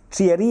onaj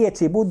čije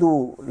riječi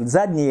budu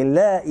zadnje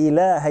la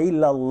ilaha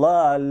illa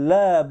Allah,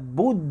 la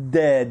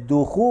budde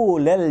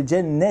duhul el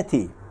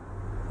dženneti,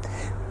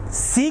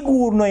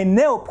 sigurno i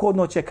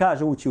neophodno će,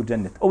 kaže, ući u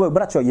džennet. Ovo je,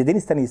 braćo,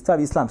 jedinstveni stav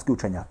islamskih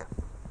učenjaka.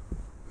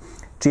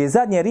 Čije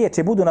zadnje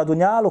riječi budu na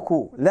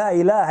dunjaluku la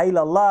ilaha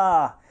illa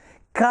Allah,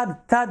 kad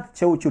tad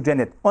će ući u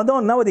džennet. Onda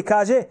on navodi,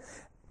 kaže,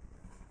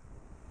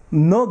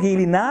 mnogi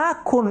ili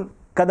nakon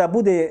kada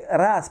bude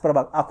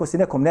rasprava, ako si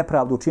nekom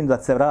nepravdu učinio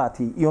da se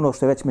vrati i ono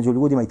što je već među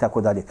ljudima i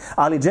tako dalje.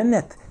 Ali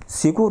džennet,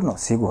 sigurno.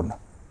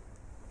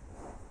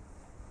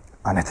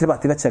 A ne treba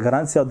ti veća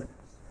garancija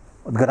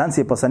od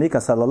garancije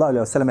poslanika sallallahu alejhi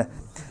ve selleme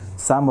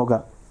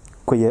samoga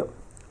koji je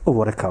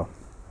ovo rekao.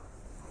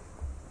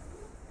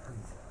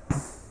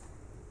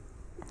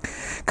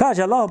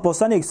 Kaže Allah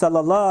poslanik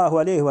sallallahu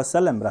alejhi ve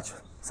sellem, braćo.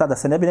 Sada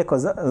se ne bi neko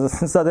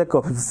sad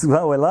rekao,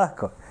 ovo je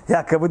lako.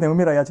 Ja kad budem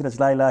umirao, ja ću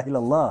reći la ilaha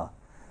illallah.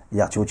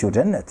 Ja ću ući u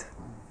džennet.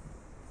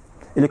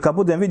 Ili kad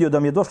budem vidio da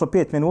mi je došlo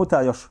 5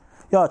 minuta još,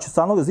 ja ću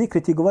stalno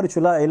zikriti i govorit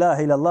ću la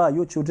ilaha illallah i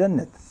ući u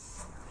džennet.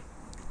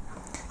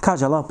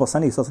 Kaže Allah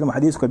poslanik sallallahu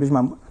alejhi ve sellem, hadis koji bilježi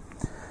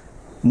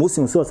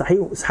Muslim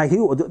u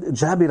sahihu od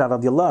Džabira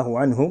radijallahu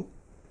anhu,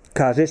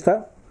 kaže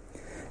šta?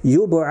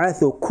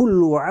 Yub'athu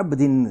kullu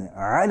 'abdin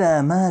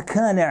 'ala ma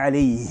kana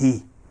 'alayhi.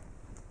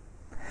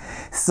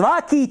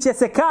 Svaki će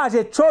se,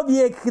 kaže,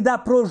 čovjek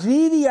da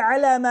proživi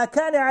 'ala ma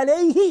kana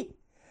 'alayhi,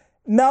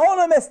 na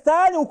onome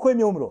stanju u kojem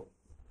je umro.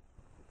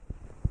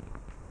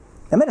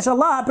 Ne mereš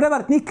Allaha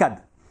prevart nikad.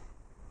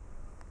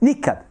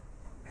 Nikad.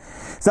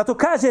 Zato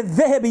kaže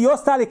Zehebi i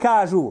ostali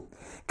kažu,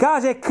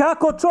 kaže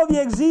kako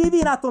čovjek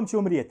živi, na tom će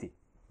umrijeti.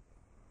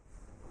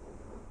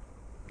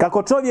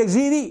 Kako čovjek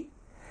živi,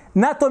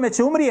 na tome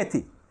će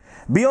umrijeti.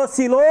 Bio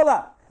si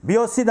lola,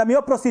 bio si, da mi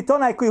oprostite,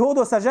 onaj koji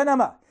hodio sa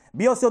ženama,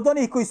 bio si od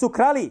onih koji su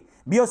krali,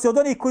 bio si od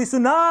onih koji su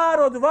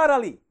narod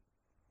varali.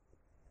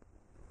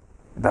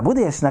 Da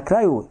budeš na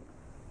kraju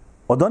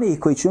od onih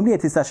koji će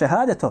umrijeti sa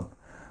šehadetom,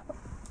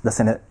 da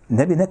se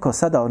ne bi neko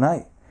sada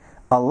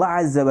Allah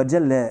azza wa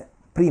jalla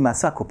prima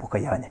svako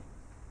pokajanje.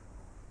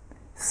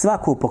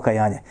 Svako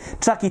pokajanje.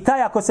 Čak i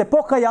taj ako se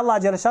pokaje,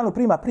 Allah dželešanu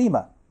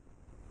prima.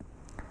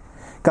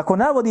 Kako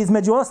navodi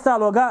između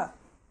ostaloga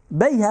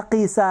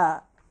Bejhaqi sa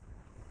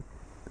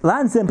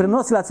lancem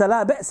prenosilaca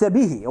la be'se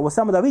bihi. Ovo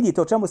samo da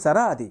vidite o čemu se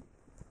radi.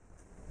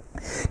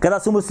 Kada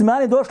su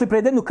muslimani došli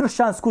pred jednu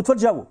kršćansku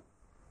tvrđavu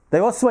da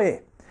je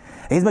osvoje,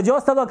 između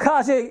ostalog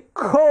kaže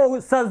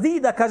ko sa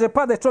zida, kaže,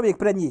 pade čovjek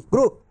pred njih,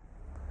 grup.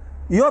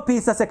 I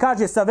opisa se,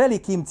 kaže, sa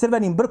velikim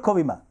crvenim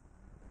brkovima.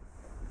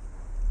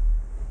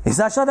 I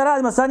znaš šta da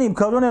radimo sa njim?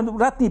 Kao on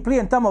ratni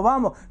plijen tamo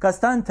vamo, kad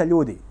stanite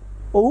ljudi.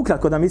 Ovo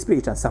ukratko da mi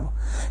ispričam samo.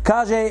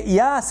 Kaže,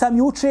 ja sam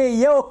juče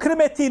jeo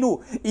krmetinu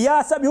i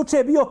ja sam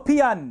juče bio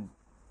pijan.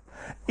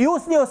 I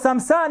usnio sam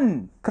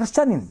san,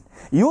 kršćanin.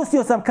 I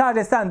usnio sam,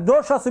 kaže, san.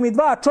 Došla su mi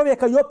 2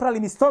 čovjeka i oprali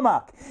mi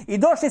stomak. I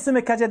došli su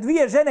mi, kaže,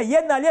 2 žene,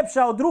 jedna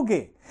ljepša od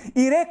druge.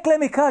 I rekle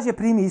mi, kaže,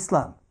 primi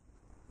islam.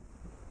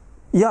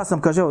 I ja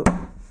sam, kaže,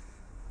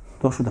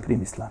 došao da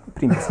primi islam.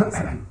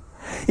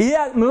 I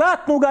ja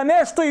mlatnu ga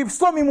nešto i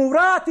slomim mu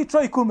vrat i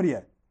čovjek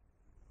umrije.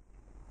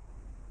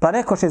 Pa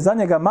nekoš je za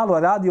njega malo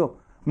radio,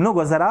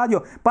 mnogo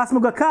zaradio, pa smo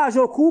ga,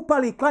 kaže,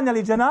 okupali,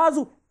 klanjali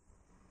dženazu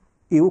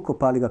i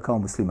ukopali ga kao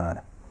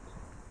muslimana.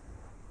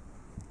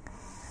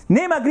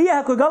 Nema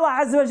grijeha kojeg Allah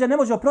azza wa jalla ne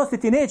može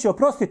oprostiti, neće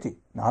oprostiti.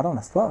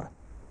 Naravna stvar.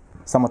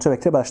 Samo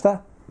čovjek treba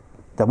šta?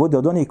 Da bude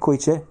od onih koji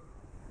će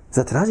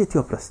zatražiti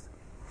oprost.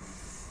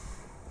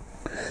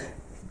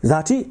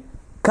 Znači,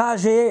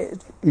 kaže,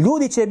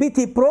 ljudi će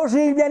biti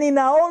proživljeni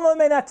na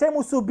onome na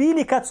čemu su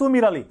bili kad su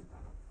umirali.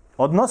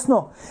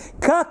 Odnosno,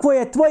 kakvo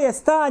je tvoje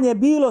stanje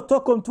bilo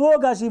tokom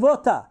tvoga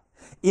života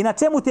i na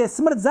čemu te je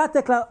smrt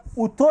zatekla,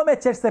 u tome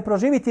ćeš se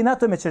proživiti, na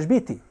tome ćeš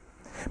biti.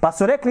 Pa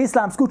su rekli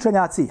islamski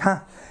učenjaci,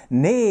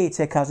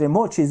 neće, kaže,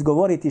 moći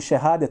izgovoriti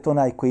šehadet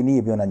onaj koji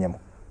nije bio na njemu.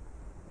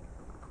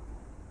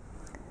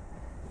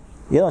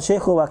 Jedan od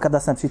šehova, kada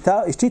sam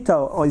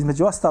iščitao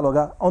između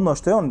ostaloga ono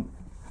što je on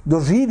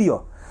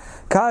doživio,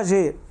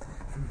 kaže,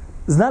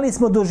 znali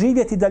smo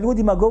doživjeti da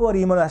ljudima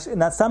govorimo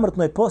na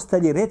samrtnoj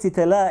postelji,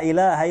 recite la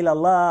ilaha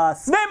illallah,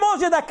 sve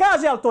može da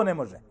kaže, ali to ne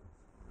može.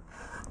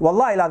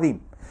 Wallahi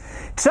lavim.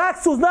 Čak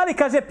su znali,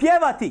 kaže,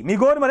 pjevati. Mi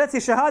govorimo,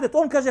 reci šehadet,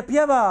 on kaže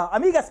pjeva, a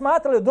mi ga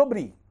smatrali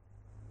dobri.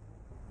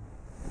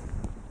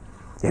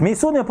 Jer mi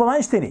sudimo po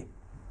vanjštini.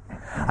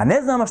 A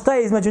ne znamo šta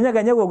je između njega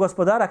i njegovog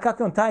gospodara,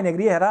 kakve on tajne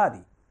grijehe radi.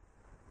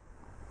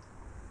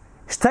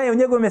 Šta je u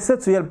njegovom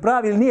srcu, je li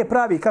pravi ili nije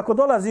pravi, kako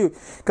dolazi,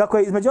 kako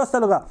je između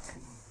ostaloga,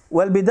 u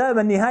Al-Bidaya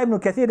wa Nihaya ibn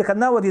Kathir kad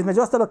navodi,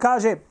 između ostalog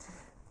kaže,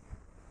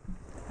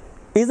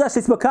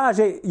 izašli smo,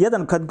 kaže,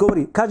 jedan kad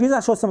govori, kaže,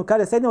 izašao sam,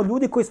 kaže, sa jednim od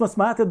ljudi koji smo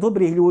smatrali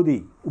dobrih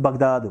ljudi u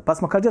Bagdadu, pa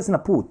smo, kaže, se na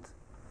put.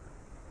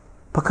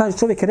 Pa kaže,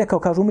 čovjek je rekao,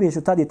 kaže,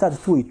 umrijeću tad i tad,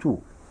 tu i tu.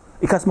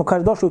 I kad smo,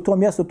 kaže, došli u to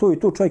mjesto, tu i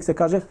tu, čovjek se,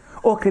 kaže,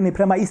 okreni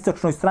prema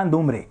istočnoj strani da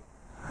umre.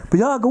 Pa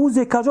ja ga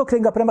uze, kaže,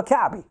 okreni ga prema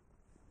Kaabi.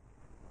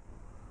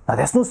 Na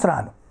desnu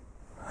stranu.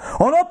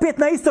 On opet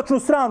na istočnu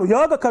stranu.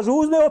 Ja ga, kaže,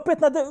 uzme opet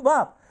na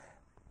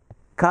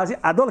kaže,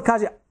 a dole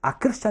kaže, a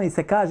kršćani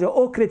se, kaže,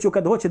 okreću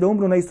kad hoće da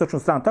umru na istočnu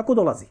stranu. Tako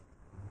dolazi.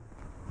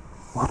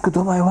 Otkud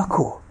ovaj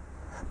ovako?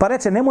 Pa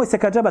reče, nemoj se,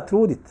 kaže, džaba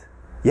trudit.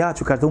 Ja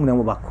ću, kaže, da umrem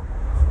ovako.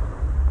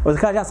 Onda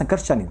kaže, ja sam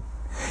kršćanin.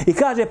 I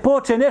kaže,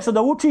 poče nešto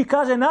da uči i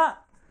kaže,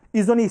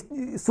 iz onih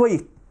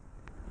svojih.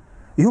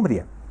 I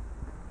umrije.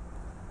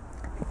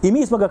 I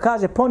mi smo ga,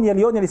 kaže,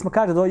 ponijeli, odnijeli smo,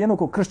 kaže, do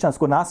jednog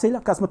kršćanskog naselja.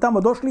 Kad smo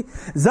tamo došli,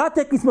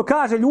 zatekli smo,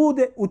 kaže,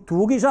 ljude u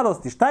tugi i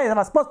žalosti. Šta je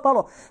nas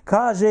pospalo?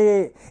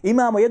 Kaže,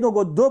 imamo jednog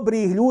od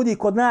dobrih ljudi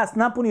kod nas,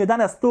 napunio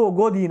danas 100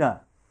 godina.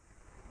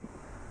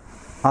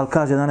 Ali,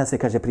 kaže, danas je,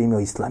 kaže, primio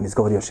islam,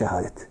 izgovorio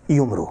šehadet i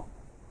umru.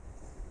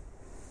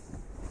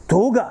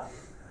 Tuga.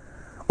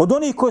 od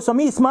onih koji smo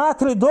mi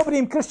smatrali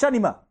dobrim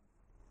kršćanima,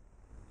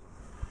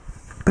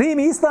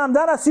 primi islam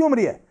danas i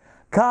umrije.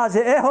 Kaže,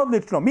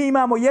 odlično, mi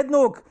imamo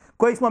jednog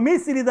koji smo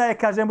mislili da je,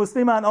 kaže,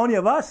 musliman, a on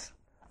je vaš,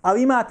 a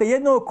vi imate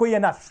jednog koji je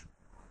naš.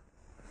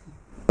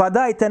 Pa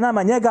dajte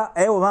nama njega,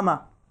 evo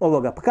vama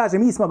ovoga. Pa kaže,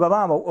 mi smo ga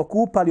vama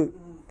okupali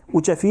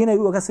u ćefine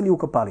i ga se li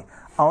ukopali.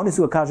 A oni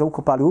su ga, kaže,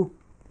 ukopali u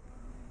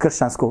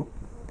kršćansko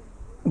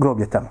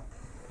groblje tamo.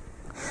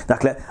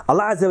 Dakle,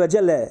 Allah azza wa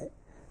jalla,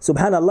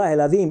 subhanallah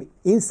il-azim,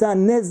 insan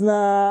ne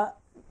zna,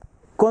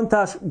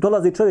 kontaš,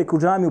 dolazi čovjek u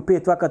džamiju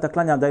 5 vakata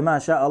klanja da ima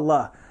ša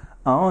Allah,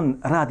 a on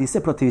radi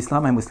sve protiv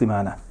islama i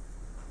muslimana.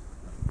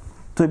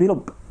 To je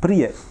bilo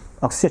prije,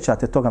 ako se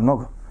sjećate toga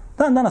mnogo.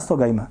 Danas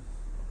toga ima.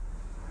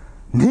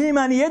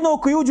 Nema ni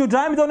jednog koji uđe u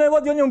džamiju da ne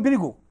vodi o njom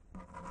brigu.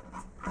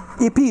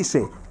 I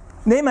piše.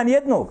 Nema ni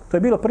jednog. To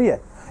je bilo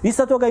prije.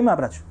 Isto toga ima,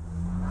 braću.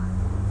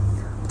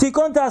 Ti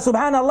konta,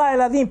 subhanallah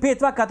il-azim,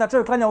 5 vakata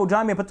čovjek klanja u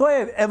džamiju, pa to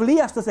je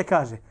evlija što se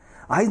kaže.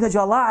 A između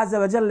Allah azza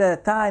wa jalla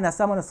tajna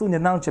samo na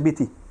sudnjem danu će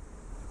biti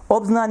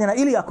obznanjena,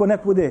 ili ako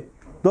neko bude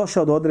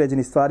došao do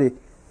određenih stvari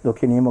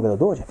dok je nije mogao da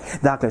dođe.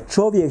 Dakle,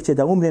 čovjek će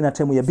da umre na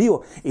čemu je bio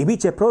i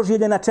bit će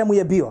proživljen na čemu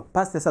je bio.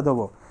 Pazite sad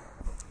ovo.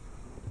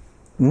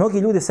 Mnogi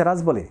ljudi se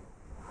razboli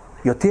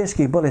i od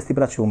teških bolesti,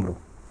 braći, umru.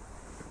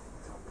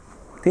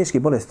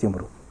 Teških bolesti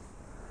umru.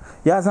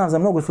 Ja znam za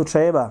mnogo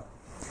slučajeva.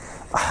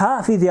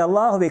 Hafidi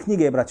Allahove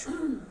knjige, braću,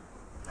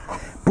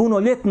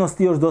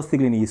 punoljetnosti još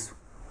dostigli nisu.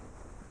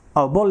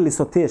 A obolili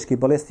su od teških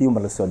bolesti i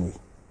umrli su od njih.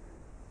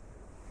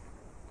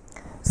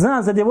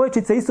 Znam za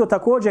djevojčice isto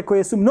također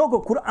koje su mnogo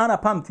Kur'ana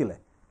pamtile.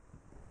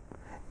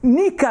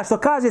 Nikad, što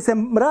kaže se,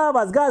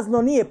 mrava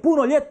zgazno nije,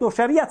 punoljetno,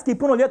 šarijatski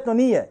punoljetno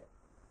nije.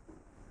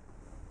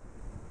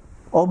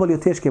 Oboli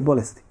od teške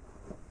bolesti.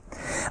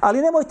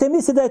 Ali nemojte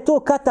misliti da je to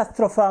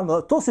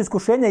katastrofalno. To su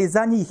iskušenja i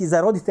za njih i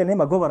za roditelje,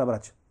 nema govora,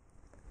 braća.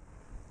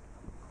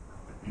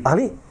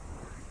 Ali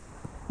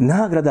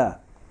nagrada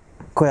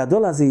koja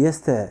dolazi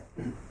jeste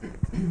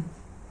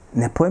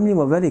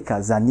nepojmljivo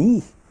velika za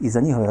njih i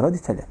za njihove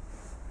roditelje.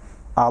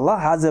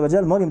 Allah azza wa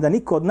jal, molim da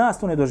niko od nas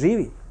to ne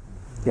doživi.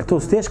 Jer to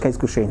su teška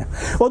iskušenja.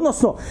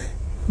 Odnosno,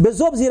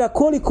 bez obzira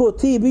koliko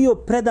ti bio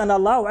predan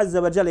Allahu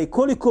azza wa jal i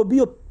koliko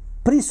bio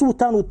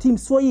prisutan u tim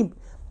svojim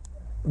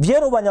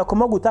vjerovanja, ako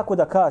mogu tako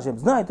da kažem,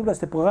 znajte da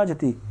ćete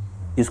pogađati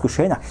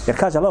iskušenja. Jer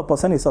kaže Allah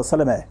poslanik sallallahu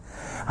alejhi ve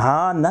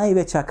selleme,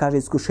 najveća, kaže,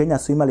 iskušenja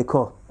su imali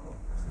ko?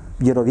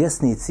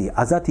 Vjerovjesnici,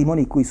 a zatim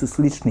oni koji su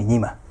slični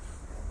njima.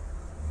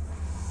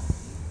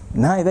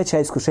 Najveća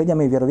iskušenja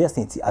imaju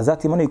vjerovjesnici, a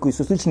zatim oni koji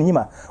su slični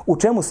njima. U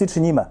čemu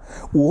slični njima?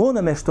 U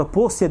onome što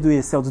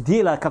posjeduje se od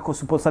dijela kako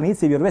su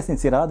poslanici i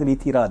vjerovjesnici radili i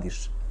ti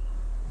radiš.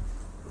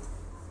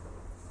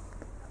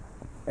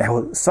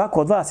 Evo,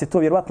 svako od vas je to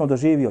vjerovatno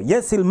doživio.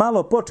 Jesi li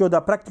malo počeo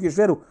da praktikuješ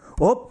vjeru?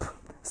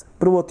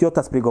 Prvo ti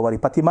otac prigovori,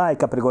 pa ti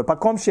majka prigovori, pa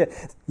komšije.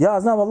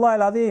 Ja znam, vallahi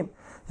l'azim,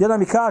 jedan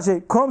mi kaže,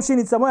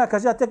 komšinica moja,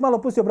 kaže, ja tek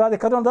malo pustio brade,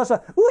 kad on došla,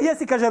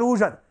 jesi, kaže,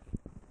 ružan.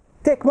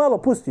 Tek malo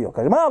pustio,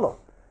 kaže, malo.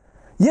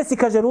 Jesi,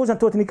 kaže, ružan,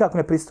 to ti nikako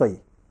ne pristoji.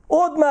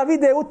 Odmah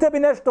vide u tebi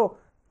nešto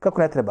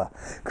kako ne treba.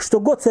 Što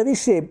god se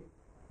više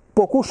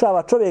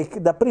pokušava čovjek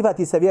da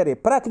prihvati se vjere,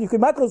 praktikuje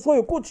makro u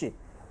svoju kući,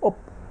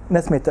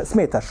 ne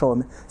smetaš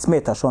ovome,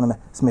 smetaš onome,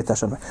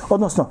 smetaš onome.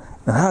 Odnosno,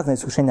 razne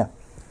iskušenja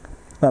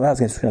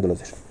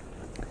dolaziš.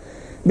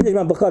 Bilježi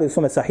imam Buhari u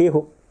svome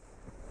sahihu,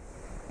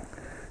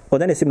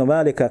 od Enes ibn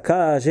Malika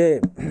kaže,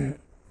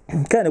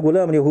 kane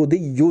gulam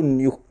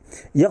jehudijun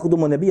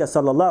jahdumu nebija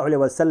sallallahu alaihi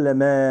wa sallam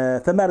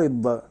famarid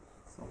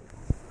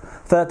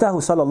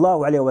fatahu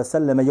sallallahu alaihi wa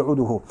sallam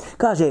ju'uduhu.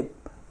 Kaže,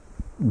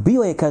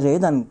 bio je, kaže,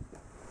 jedan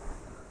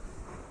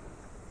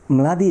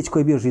mladić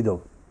koji je bio židov,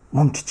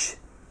 momčić,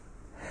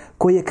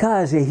 koji je,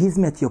 kaže,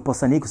 izmetio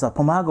poslaniku,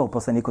 pomagao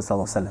poslaniku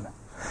sallallahu alaihi wa sallam.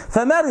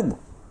 Famarid,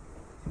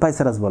 pa je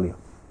se razbolio.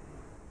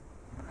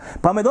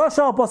 Pa me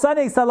došao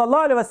poslanik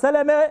sallallahu alejhi ve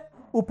selleme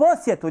u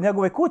posjetu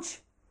njegove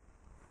kući.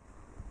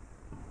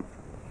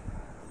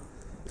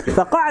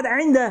 Fa qa'ada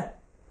 'inda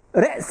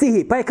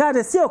ra'sihi, pa je,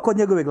 kaže, sjeo kod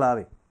njegove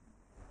glavi.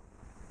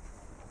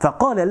 Fa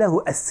qala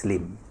lahu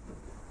aslim.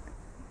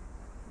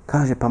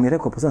 Kaže, pa mi je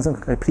rekao poslanik,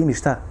 kaže, primi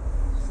šta?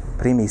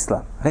 Primi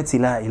islam. Reci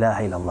la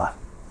ilaha illa Allah.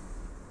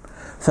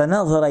 Fa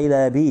nazara ila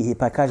abihi,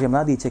 pa kaže,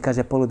 mladić je,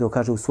 kaže, pogledao,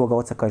 kaže, u svoga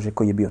oca, kaže,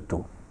 koji je bio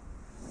tu.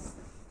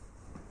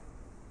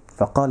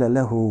 Fa qala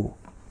lahu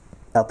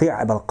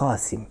ati' Abul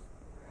Qasim.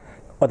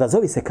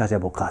 Odazovi se, kaže,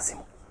 Abul Qasim.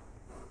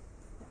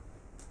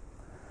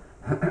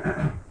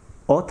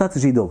 Otac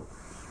židov.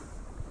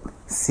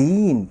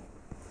 Sin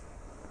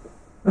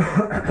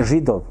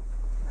židov.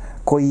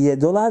 Koji je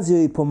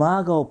dolazio i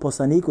pomagao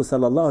poslaniku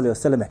sallallahu alejhi ve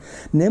selleme.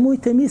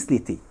 Nemojte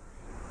misliti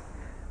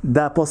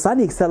da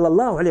poslanik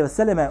sallallahu alejhi ve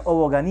selleme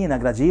ovoga nije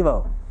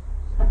nagrađivao.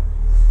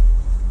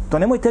 To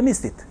nemojte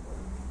misliti.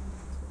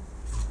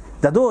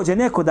 Da dođe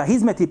neko da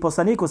izmeti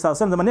poslaniku sallallahu alejhi ve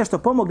selleme, da mu nešto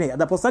pomogne, a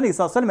da poslanik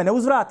sallallahu alejhi ve selleme ne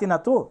uzvrati na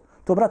to.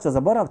 To, braćo,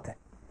 zaboravite.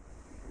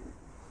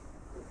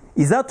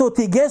 I zato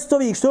ti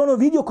gestovi što ono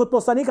vidio kod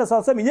poslanika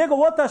sallallahu alejhi ve selleme,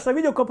 njegov otac što je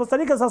vidio kod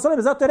poslanika sallallahu alejhi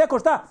ve selleme, zato je rekao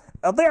šta?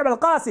 Ati' Abul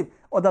Qasim.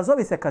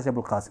 Odazovi se, kaže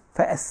Abul Qasim.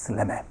 Fa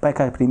aslama. Pa je,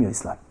 kaže, primio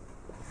islam.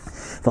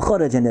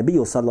 فخرج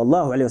النبي صلى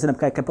الله عليه وسلم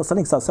كان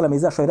poslanik صلى الله عليه وسلم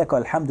izašao i rekao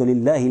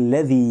alhamdulillahi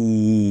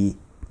alladhi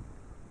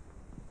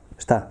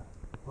šta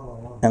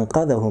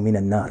anqadhahu min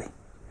an-nar.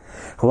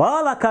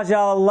 Hvala, kaže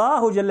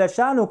Allahu dželle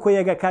šanu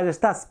koji ga, kaže,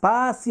 šta,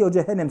 spasio od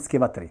džehennemske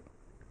vatre.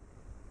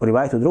 U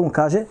rivajetu drugom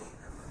kaže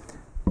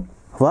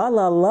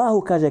hvala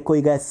Allahu, kaže,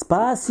 koji ga je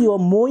spasio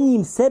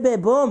mojim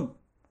sebebom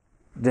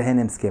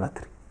džehennemske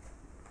vatre.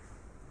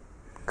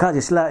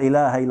 Kažeš la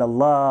ilaha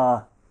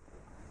illallah,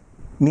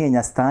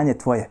 mijenja stanje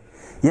tvoje.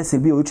 Jesi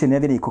bio jučer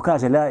nevjernik ko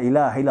kaže la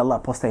ilaha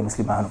illallah, postaje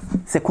muslimanom.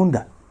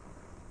 Sekunda.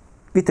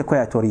 Vidite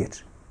koja je to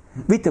riječ.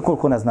 Vidite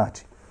koliko ona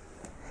znači.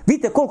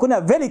 Vidite koliko ona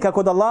velika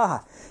kod Allaha.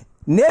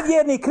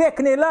 Nevjernik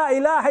rekne la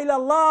ilaha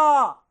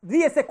illallah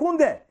 2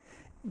 sekunde.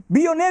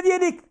 Bio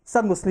nevjernik,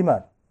 sad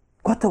musliman.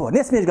 Gotovo,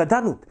 ne smiješ ga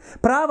darnut.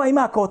 Prava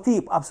ima kao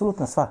ti,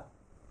 apsolutno sva.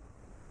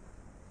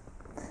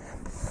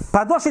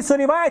 Pa došli su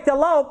rivajete,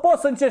 Allahu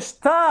poslaniče,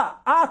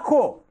 šta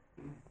ako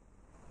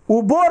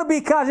u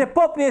borbi, kaže,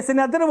 popnije se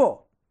na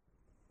drvo,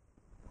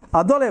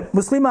 a dole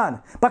musliman,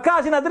 pa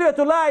kaže na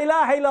drvetu la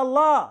ilaha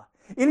illallah,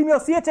 ili mi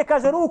osjeća,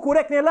 kaže, ruku,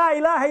 rekne la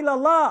ilaha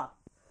illallah,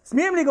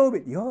 smijem li ga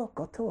ubiti? Jo,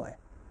 gotovo je.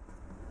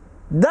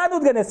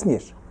 Danut ga ne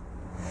smiješ.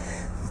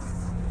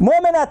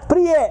 Momenat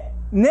prije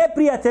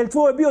neprijatelj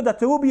tvoj bio da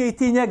te ubije i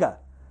ti njega,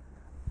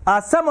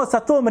 a samo sa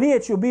tom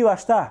riječju biva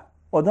šta?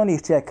 Od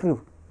onih čija je krv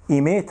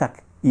i metak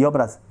i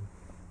obraz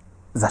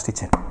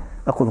zaštićen.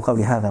 Aqulu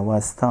qavli hada wa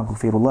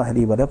astaghfirullaha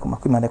li wa lakum.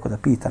 Ako ima neko da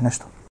pita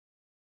nešto.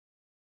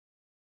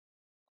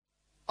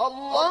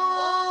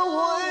 Allahu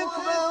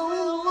akbar,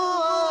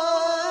 Allahu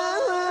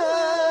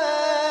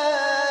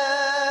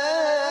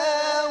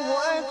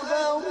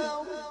akbar.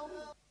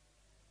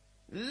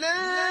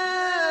 La